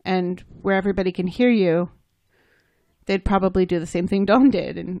 and where everybody can hear you, they'd probably do the same thing Dawn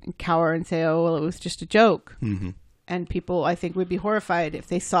did and cower and say, "Oh, well, it was just a joke." Mm-hmm. And people, I think, would be horrified if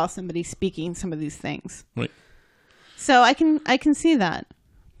they saw somebody speaking some of these things. Right. So I can see that.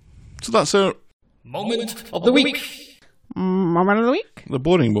 So that's our Moment of the week. Moment of the week. the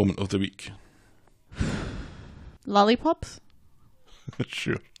boring moment of the week. Lollipops.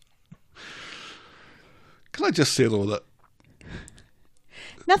 Sure. Can I just say though that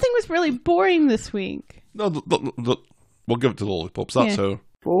Nothing was really boring this week. no, we'll give it to the lollipops. That's Yeah. our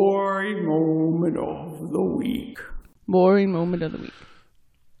Boring moment of the week. Boring moment of the week.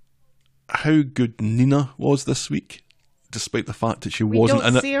 how good Nina was this week, despite the fact that she We wasn't in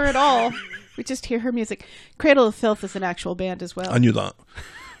don't it. see her at all. We just hear her music. Cradle of Filth is an actual band as well. I knew that,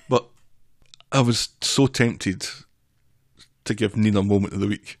 but I was so tempted to give Nina moment of the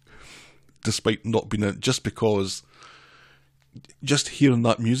week, despite not being in it, just because, just hearing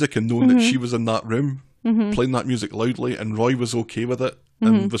that music and knowing that she was in that room playing that music loudly, and Roy was okay with it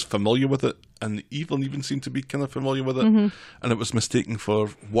and was familiar with it, and Evelyn even seemed to be kind of familiar with it, and it was mistaken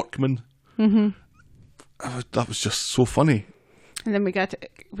for Workman. That was just so funny. And then we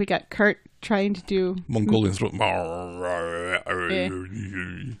got Kurt trying to do Mongolian throat, Yeah.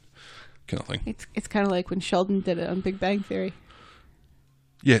 kind of thing. It's kind of like when Sheldon did it on Big Bang Theory.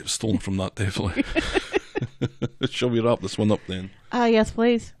 Yeah, it's stolen from that, definitely. Shall we wrap this one up then? Yes,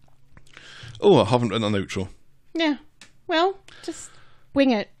 please. Oh, I haven't written an outro. Yeah. Well, just wing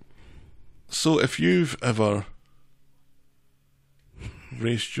it. So if you've ever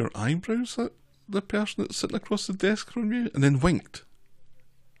raised your eyebrows at the person that's sitting across the desk from you and then winked,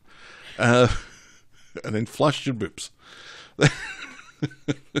 and then flashed your boobs,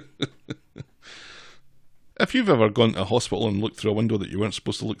 if you've ever gone to a hospital and looked through a window that you weren't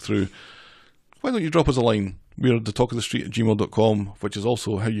supposed to look through, why don't you drop us a line? We're thetalkofthestreet@gmail.com, which is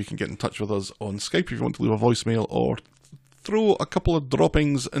also how you can get in touch with us on Skype if you want to leave a voicemail, or throw a couple of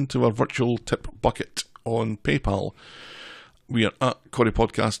droppings into our virtual tip bucket on PayPal. We are at Corey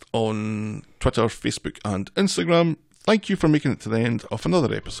Podcast on Twitter, Facebook and Instagram. Thank you for making it to the end of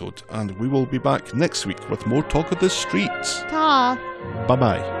another episode, and we will be back next week with more Talk of the Streets. Ta!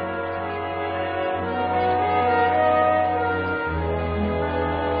 Bye-bye.